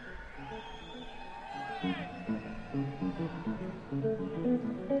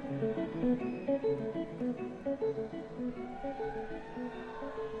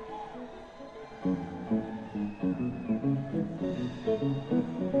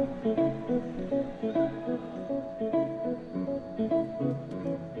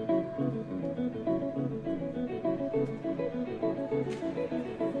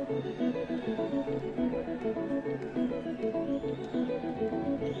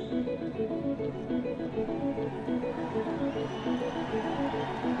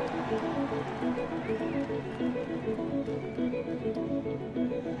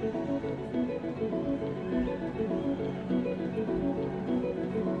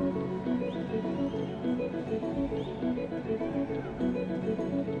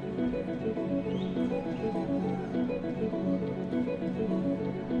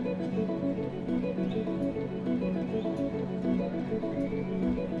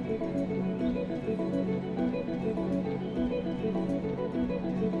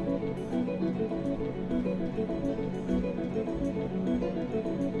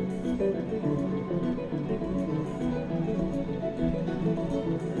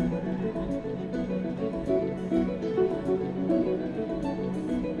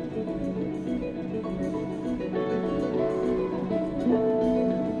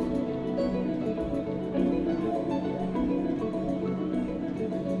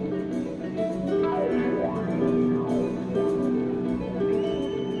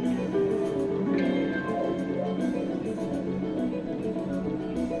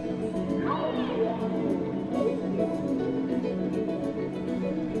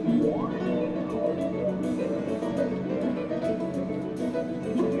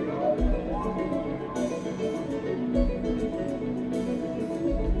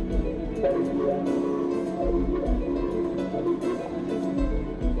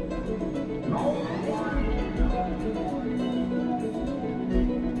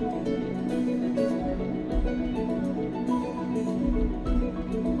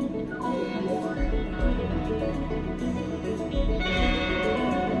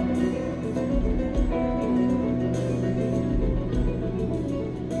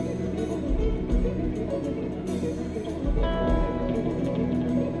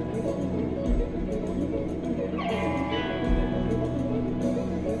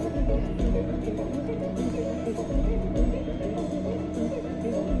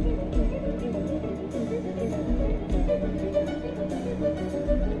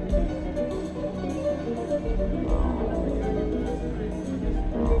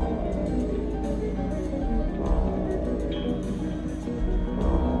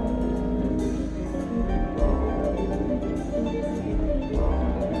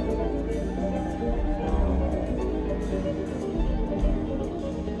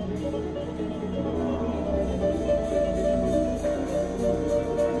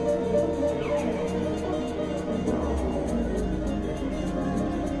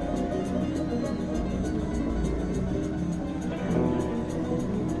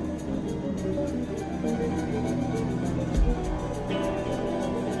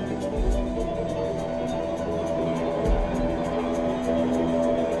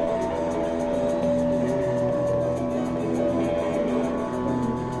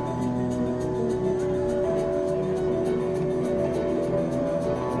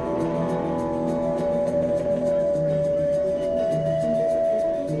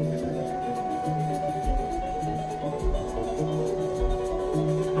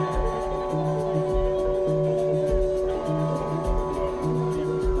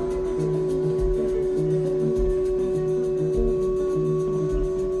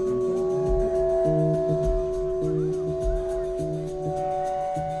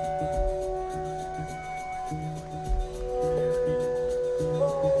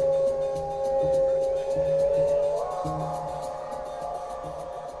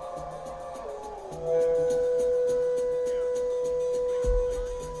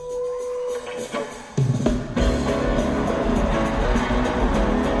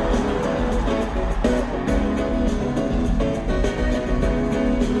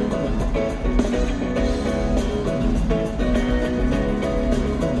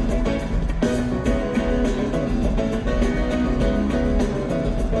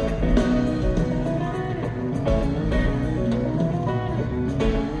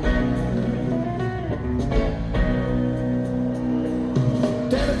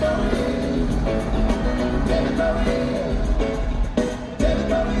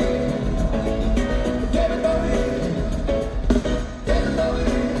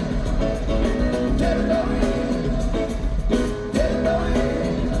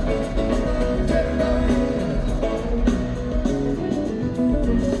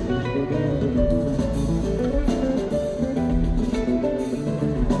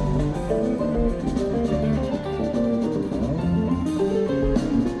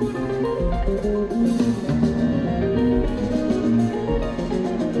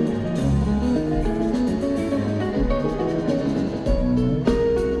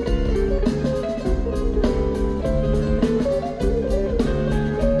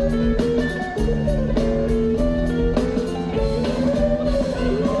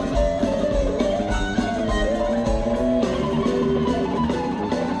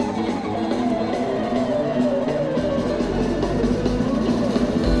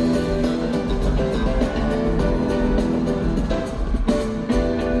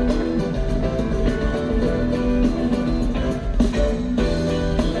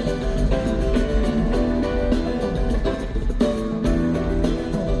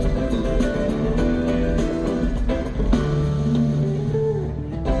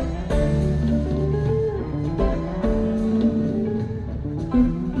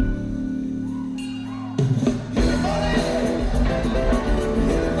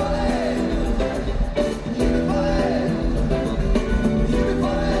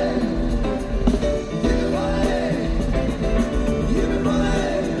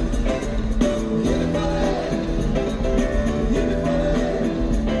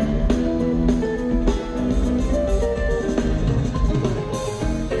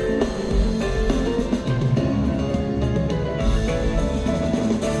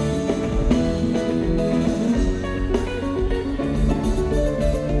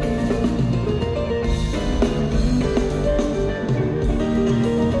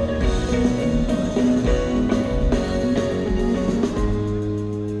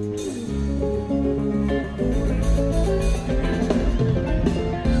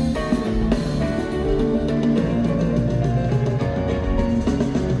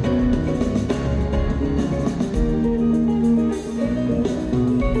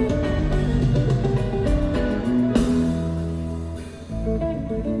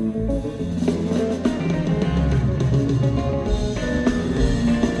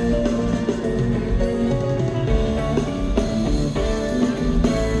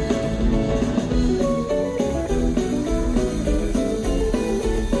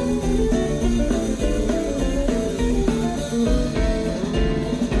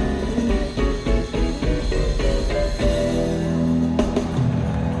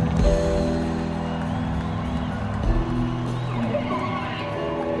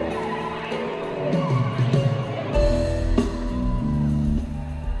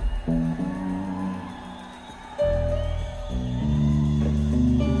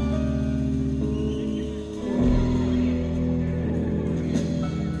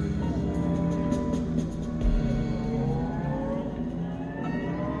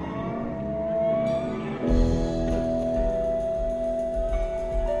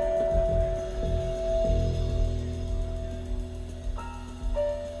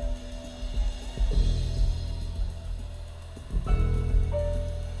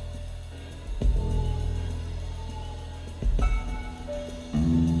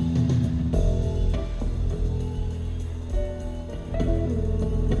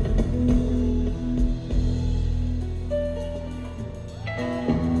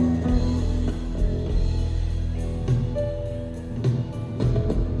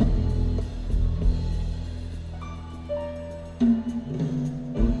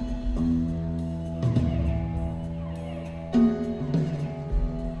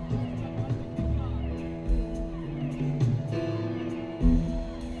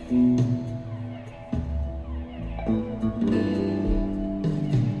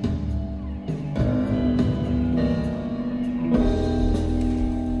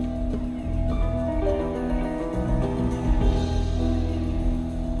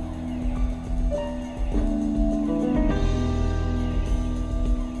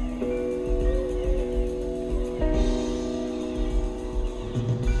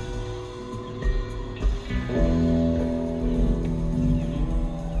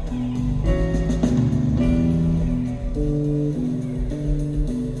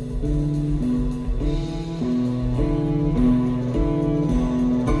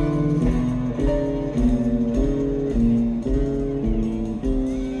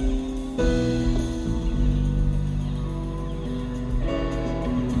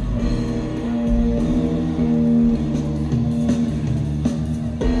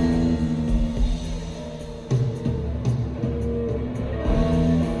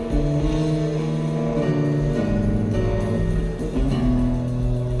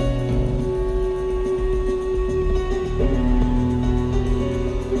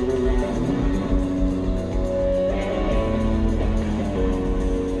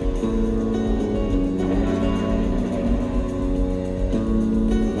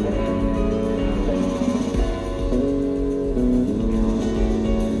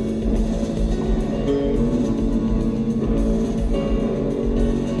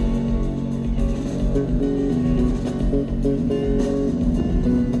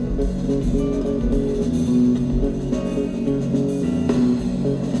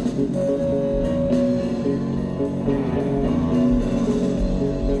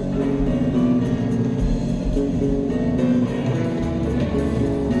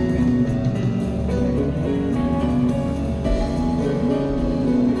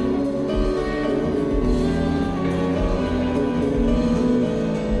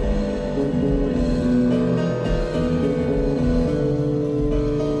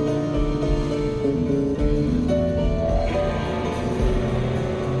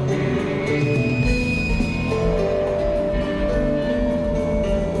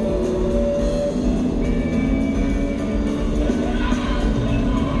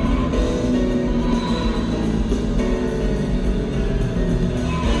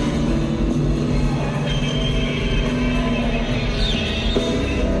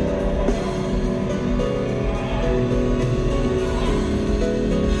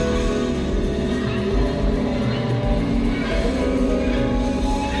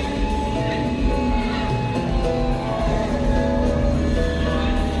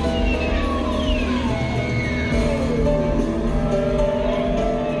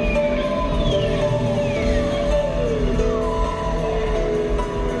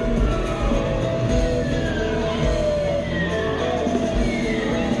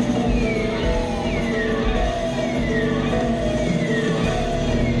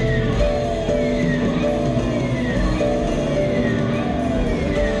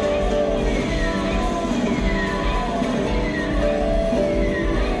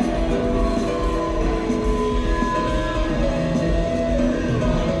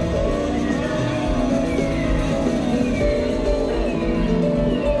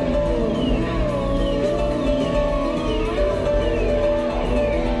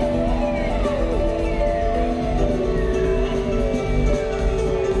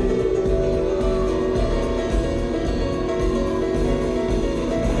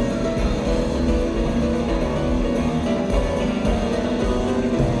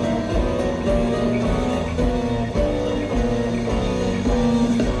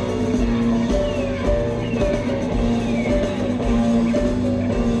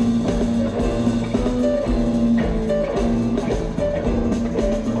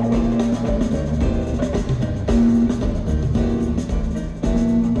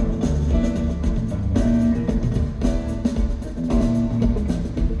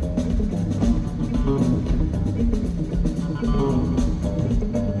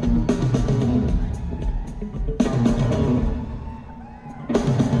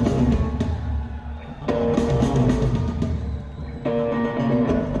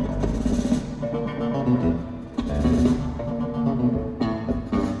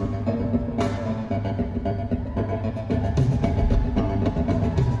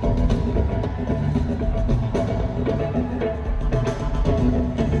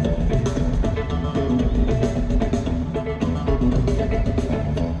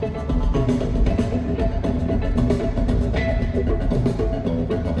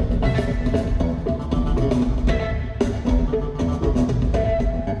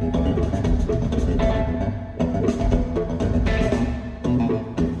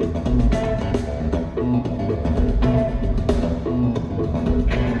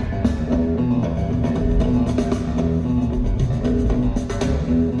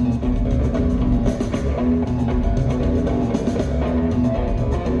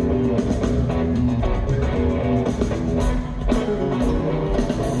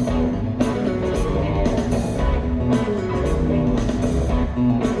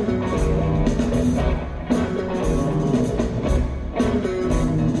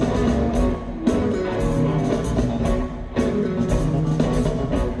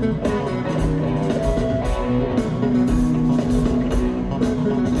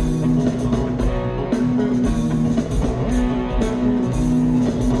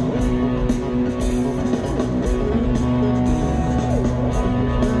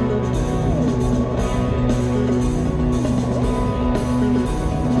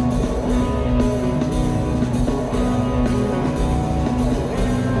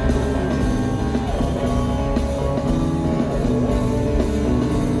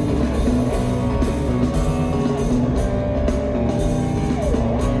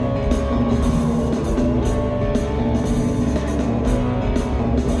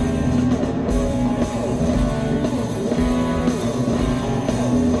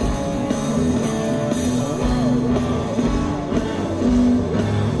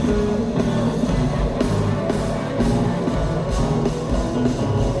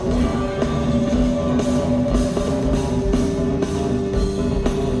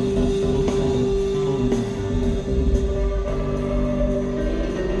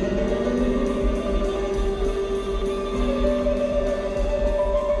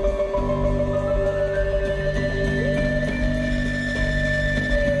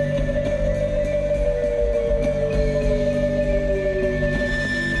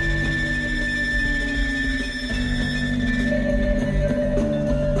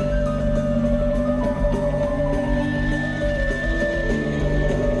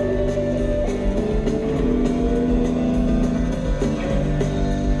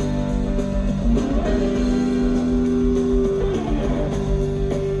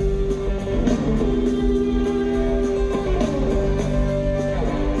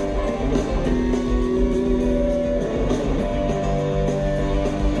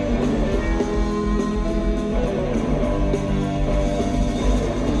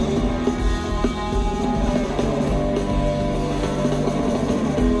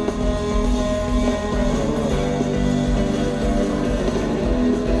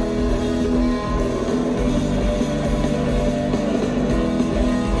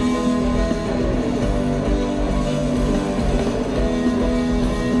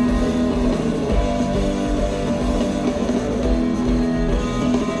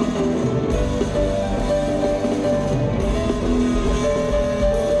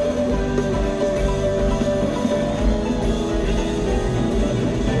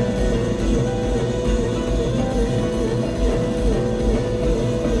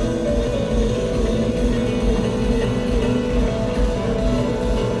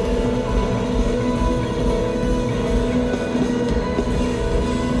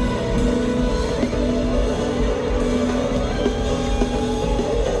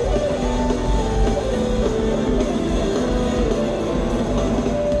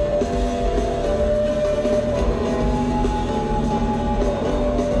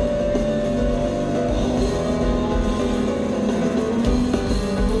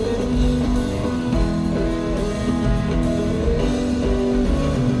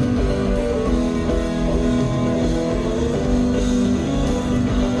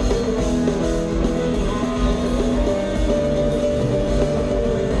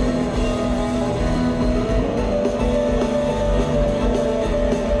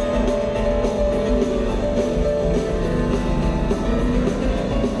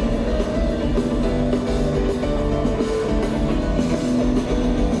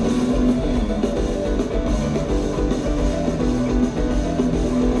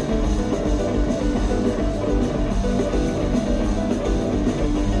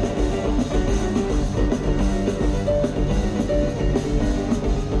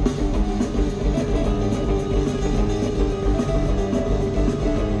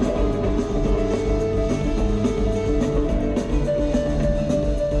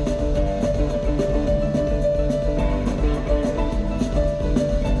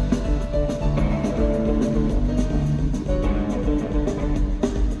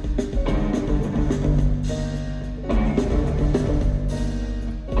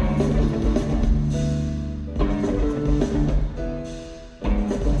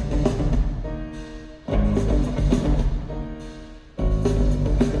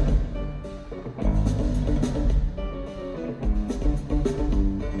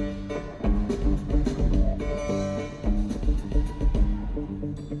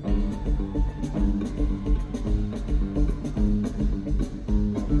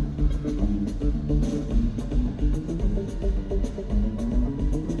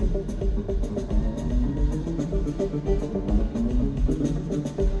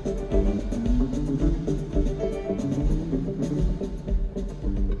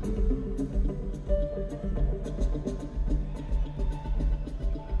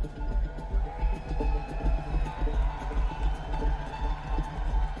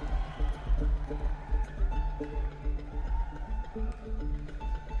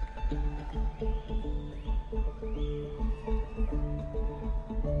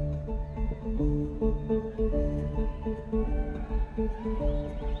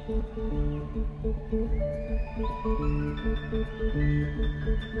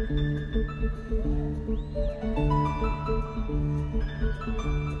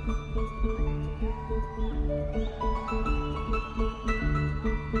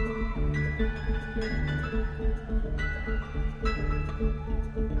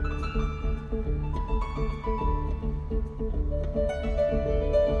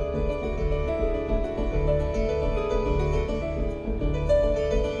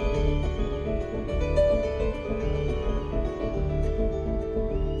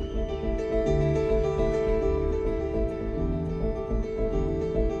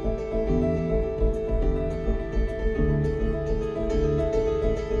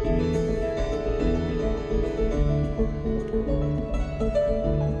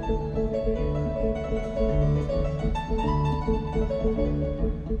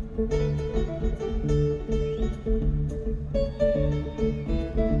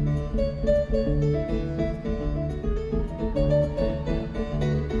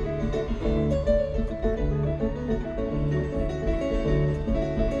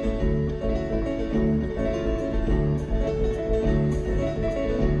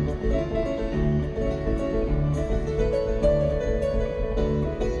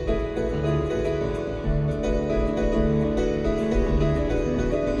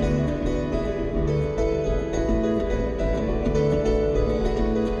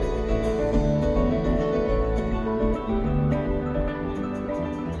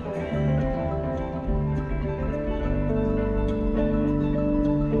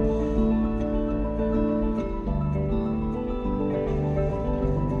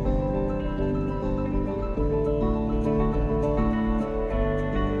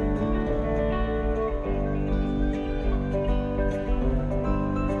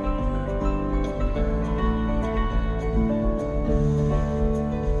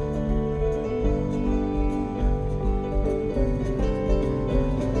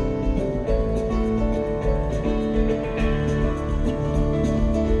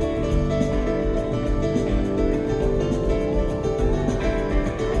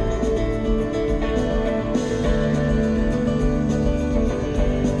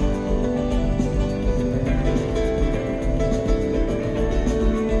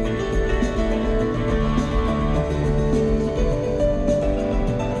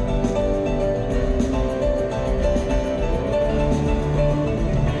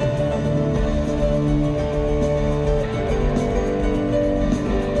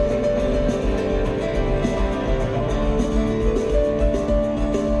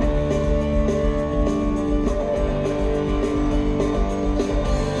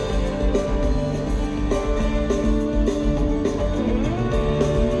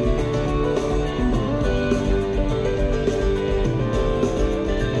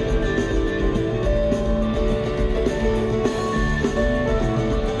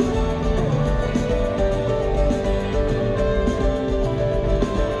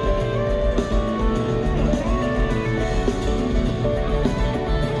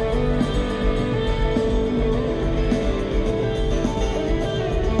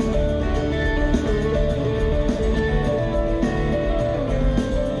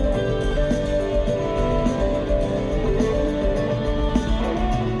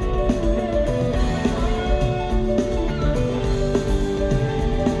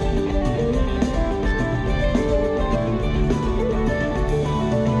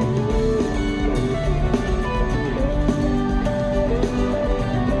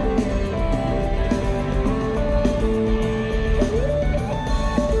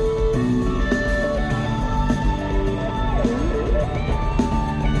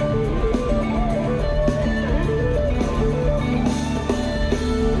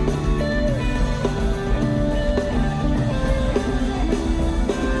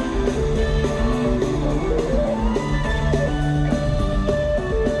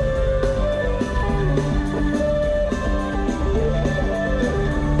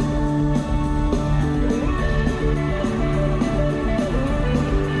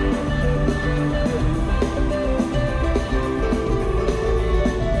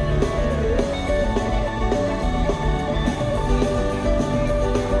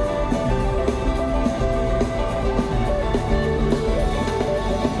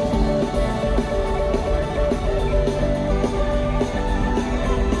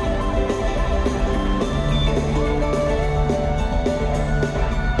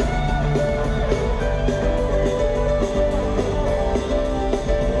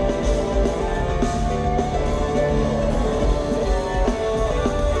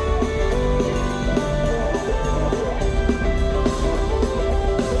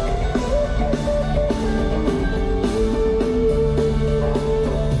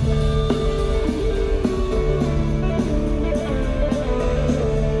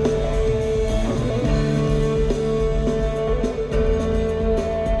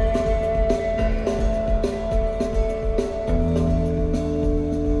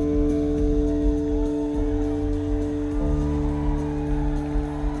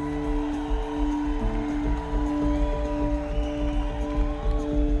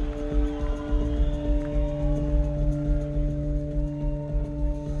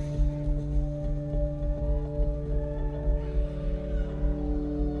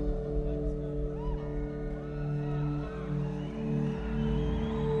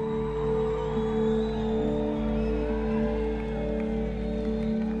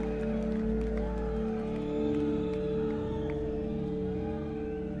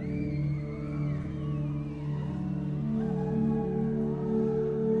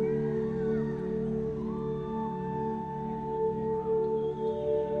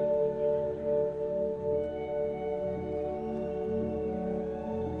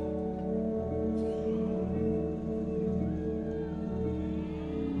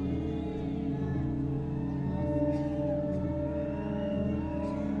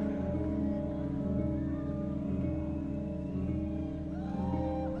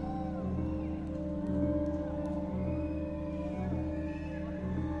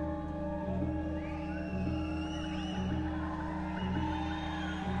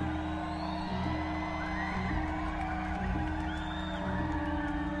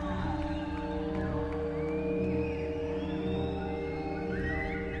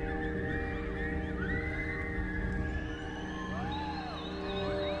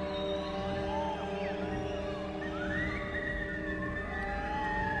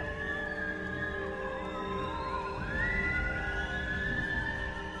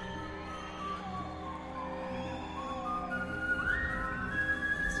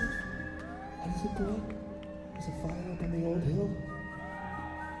 it, boy? There's a fire up on the old hill?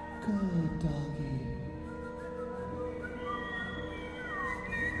 Good doggy.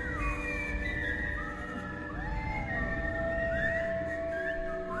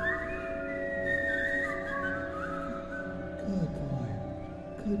 Good boy.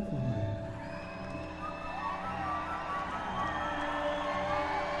 Good boy.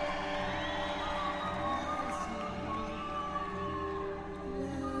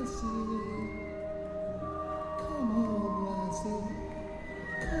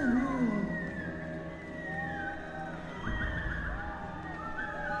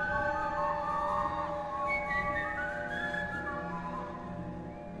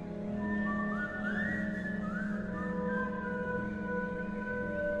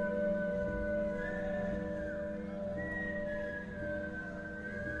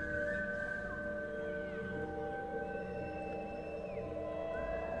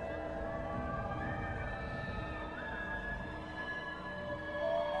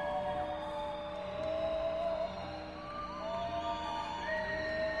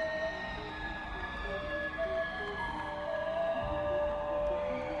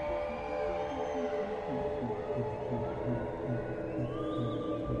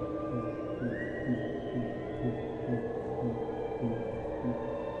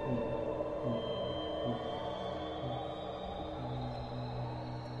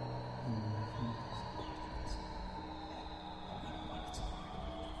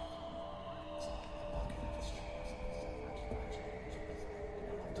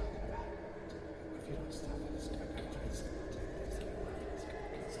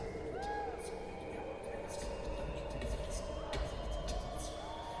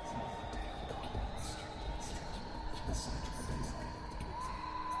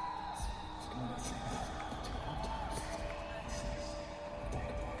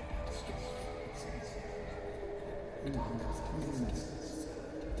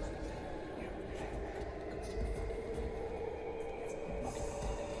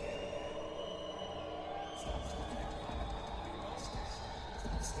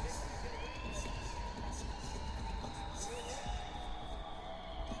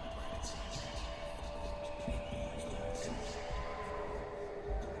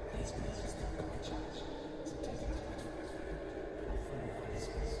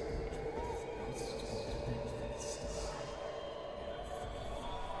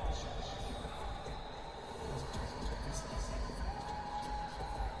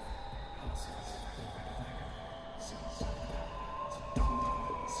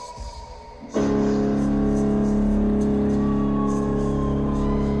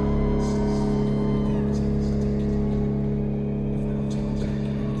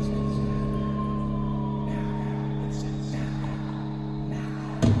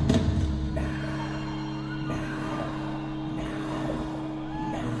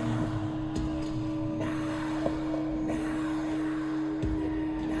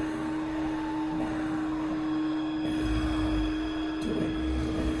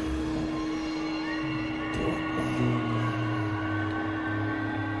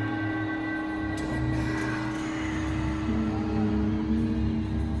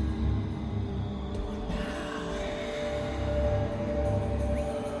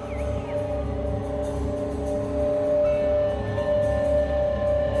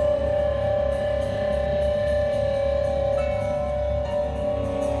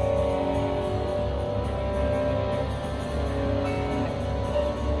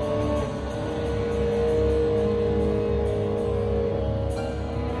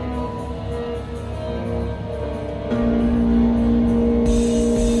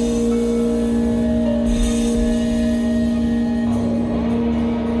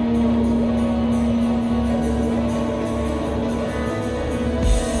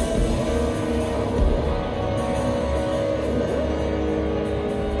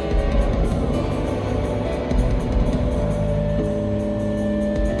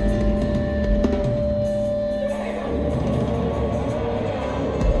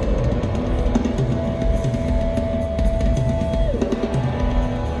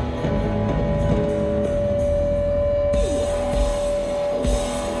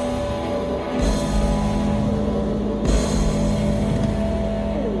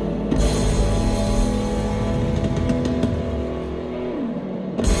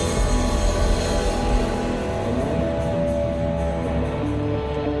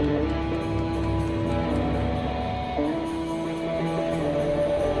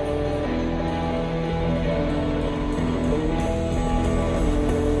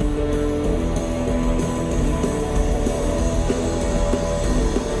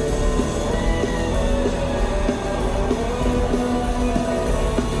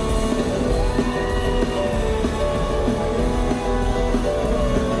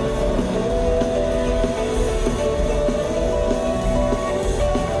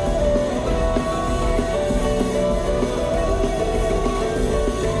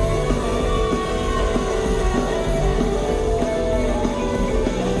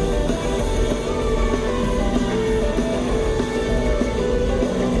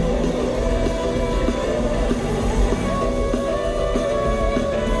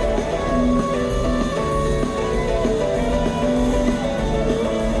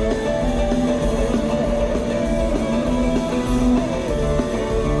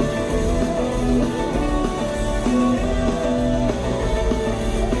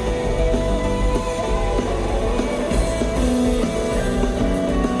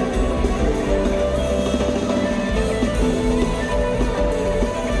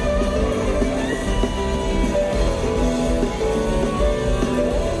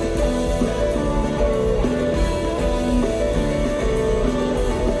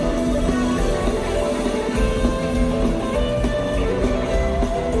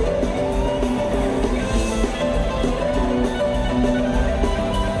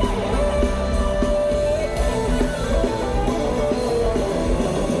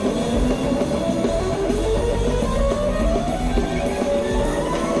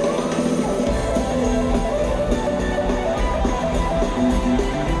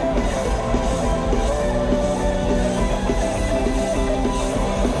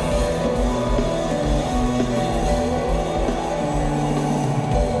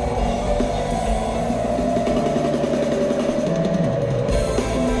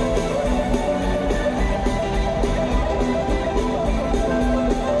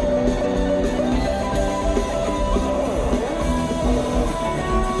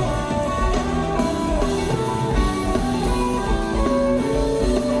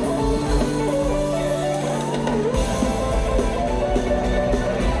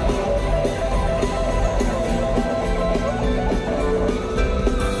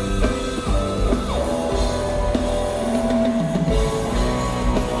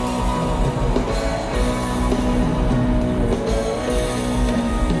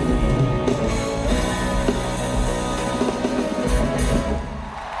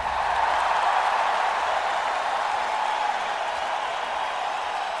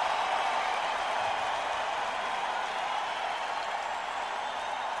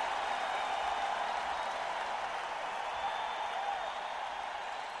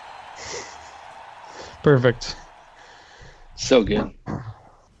 Perfect. So good. All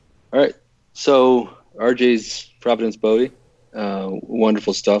right. So RJ's Providence Bowie,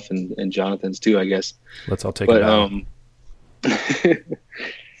 wonderful stuff, and Jonathan's too, I guess. Let's all take it out.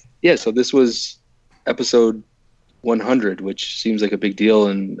 Yeah, so this was episode 100, which seems like a big deal,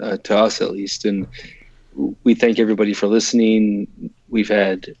 and to us at least. And we thank everybody for listening. We've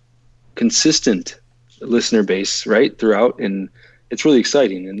had consistent listener base right throughout, and it's really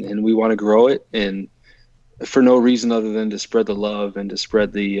exciting. And we want to grow it, and for no reason other than to spread the love and to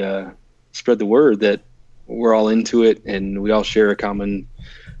spread the word that we're all into it, and we all share a common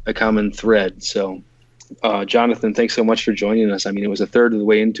thread. So. Jonathan, thanks so much for joining us. I mean, it was a third of the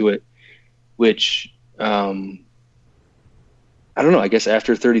way into it, which, I don't know, I guess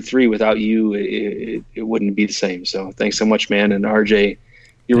after 33 without you, it wouldn't be the same. So thanks so much, man. And RJ,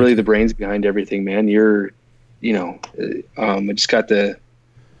 you're really the brains behind everything, man. You're, I just got I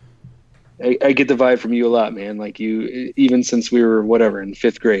get the vibe from you a lot, man. Like you, even since we were in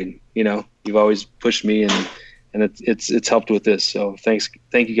 5th grade, you've always pushed me and it's helped with this. So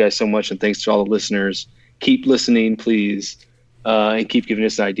thank you guys so much. And thanks to all the listeners. Keep listening, please, and keep giving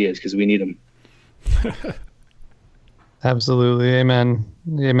us ideas because we need them. Absolutely. Amen.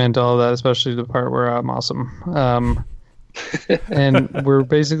 Amen to all of that, especially the part where I'm awesome. And we're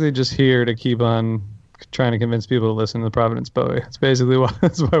basically just here to keep on trying to convince people to listen to the Providence Bowie. It's basically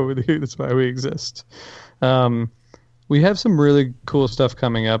that's why we exist. We have some really cool stuff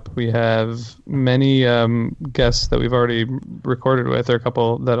coming up. We have many guests that we've already recorded with, or a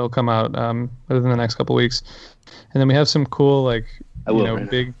couple that'll come out within the next couple weeks. And then we have some cool,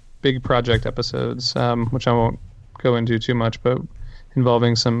 big project episodes, which I won't go into too much, but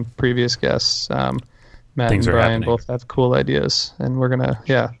involving some previous guests. Matt things and Brian happening. both have cool ideas, and we're gonna,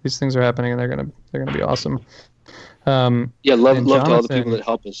 these things are happening, and they're gonna be awesome. Love to all the people that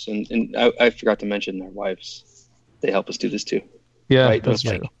help us, and I forgot to mention their wives. They help us do this too. Yeah, right? that's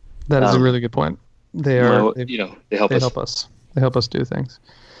true. That is a really good point. They help us. They help us do things.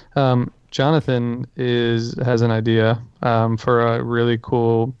 Jonathan has an idea for a really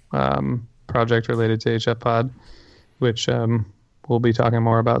cool project related to HF Pod, which we'll be talking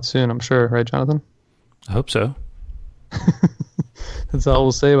more about soon, I'm sure. Right, Jonathan? I hope so. That's all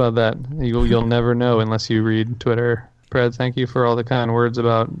we'll say about that. You'll never know unless you read Twitter. Brad, thank you for all the kind words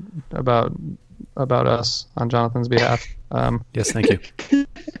about us on Jonathan's behalf. Yes, thank you.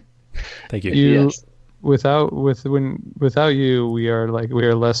 Thank you. Yes. Without you, we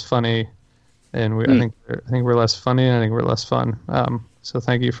are less funny, and I think we're less funny, and I think we're less fun. So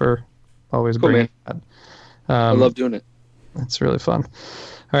thank you for always bringing that. I love doing it. It's really fun.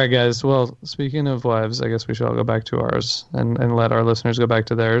 All right, guys. Well, speaking of wives, I guess we should all go back to ours and let our listeners go back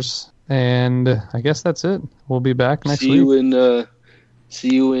to theirs. And I guess that's it. We'll be back next week.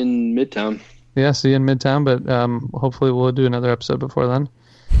 See you in Midtown. Yeah, see you in Midtown, but hopefully we'll do another episode before then.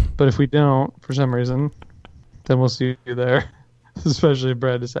 But if we don't, for some reason, then we'll see you there, especially if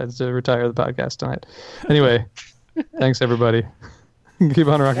Brad decides to retire the podcast tonight. Anyway, thanks, everybody. Keep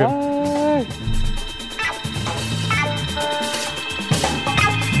on rocking. Bye.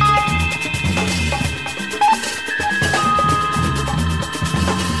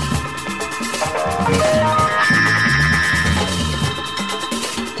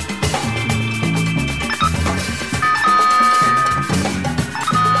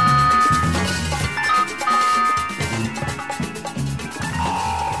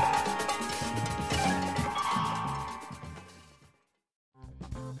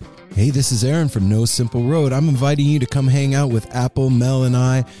 Hey, this is Aaron from No Simple Road. I'm inviting you to come hang out with Apple, Mel, and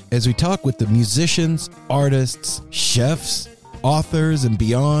I as we talk with the musicians, artists, chefs, authors, and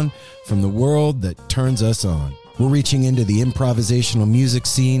beyond from the world that turns us on. We're reaching into the improvisational music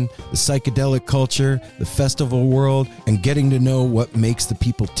scene, the psychedelic culture, the festival world, and getting to know what makes the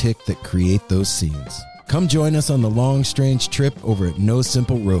people tick that create those scenes. Come join us on the long, strange trip over at No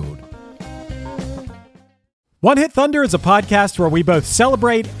Simple Road. One Hit Thunder is a podcast where we both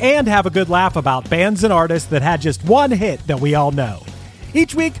celebrate and have a good laugh about bands and artists that had just one hit that we all know.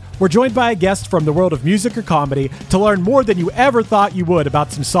 Each week, we're joined by a guest from the world of music or comedy to learn more than you ever thought you would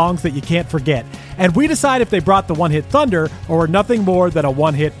about some songs that you can't forget. And we decide if they brought the One Hit Thunder or were nothing more than a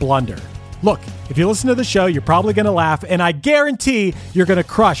one-hit blunder. Look, if you listen to the show, you're probably going to laugh, and I guarantee you're going to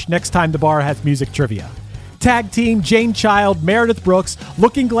crush next time the bar has music trivia. Tag Team, Jane Child, Meredith Brooks,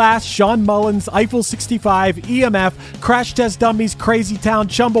 Looking Glass, Sean Mullins, Eiffel 65, EMF, Crash Test Dummies, Crazy Town,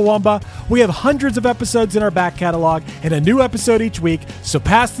 Chumbawamba. We have hundreds of episodes in our back catalog and a new episode each week, so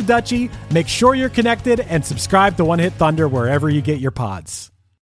pass the Dutchie, make sure you're connected, and subscribe to One Hit Thunder wherever you get your pods.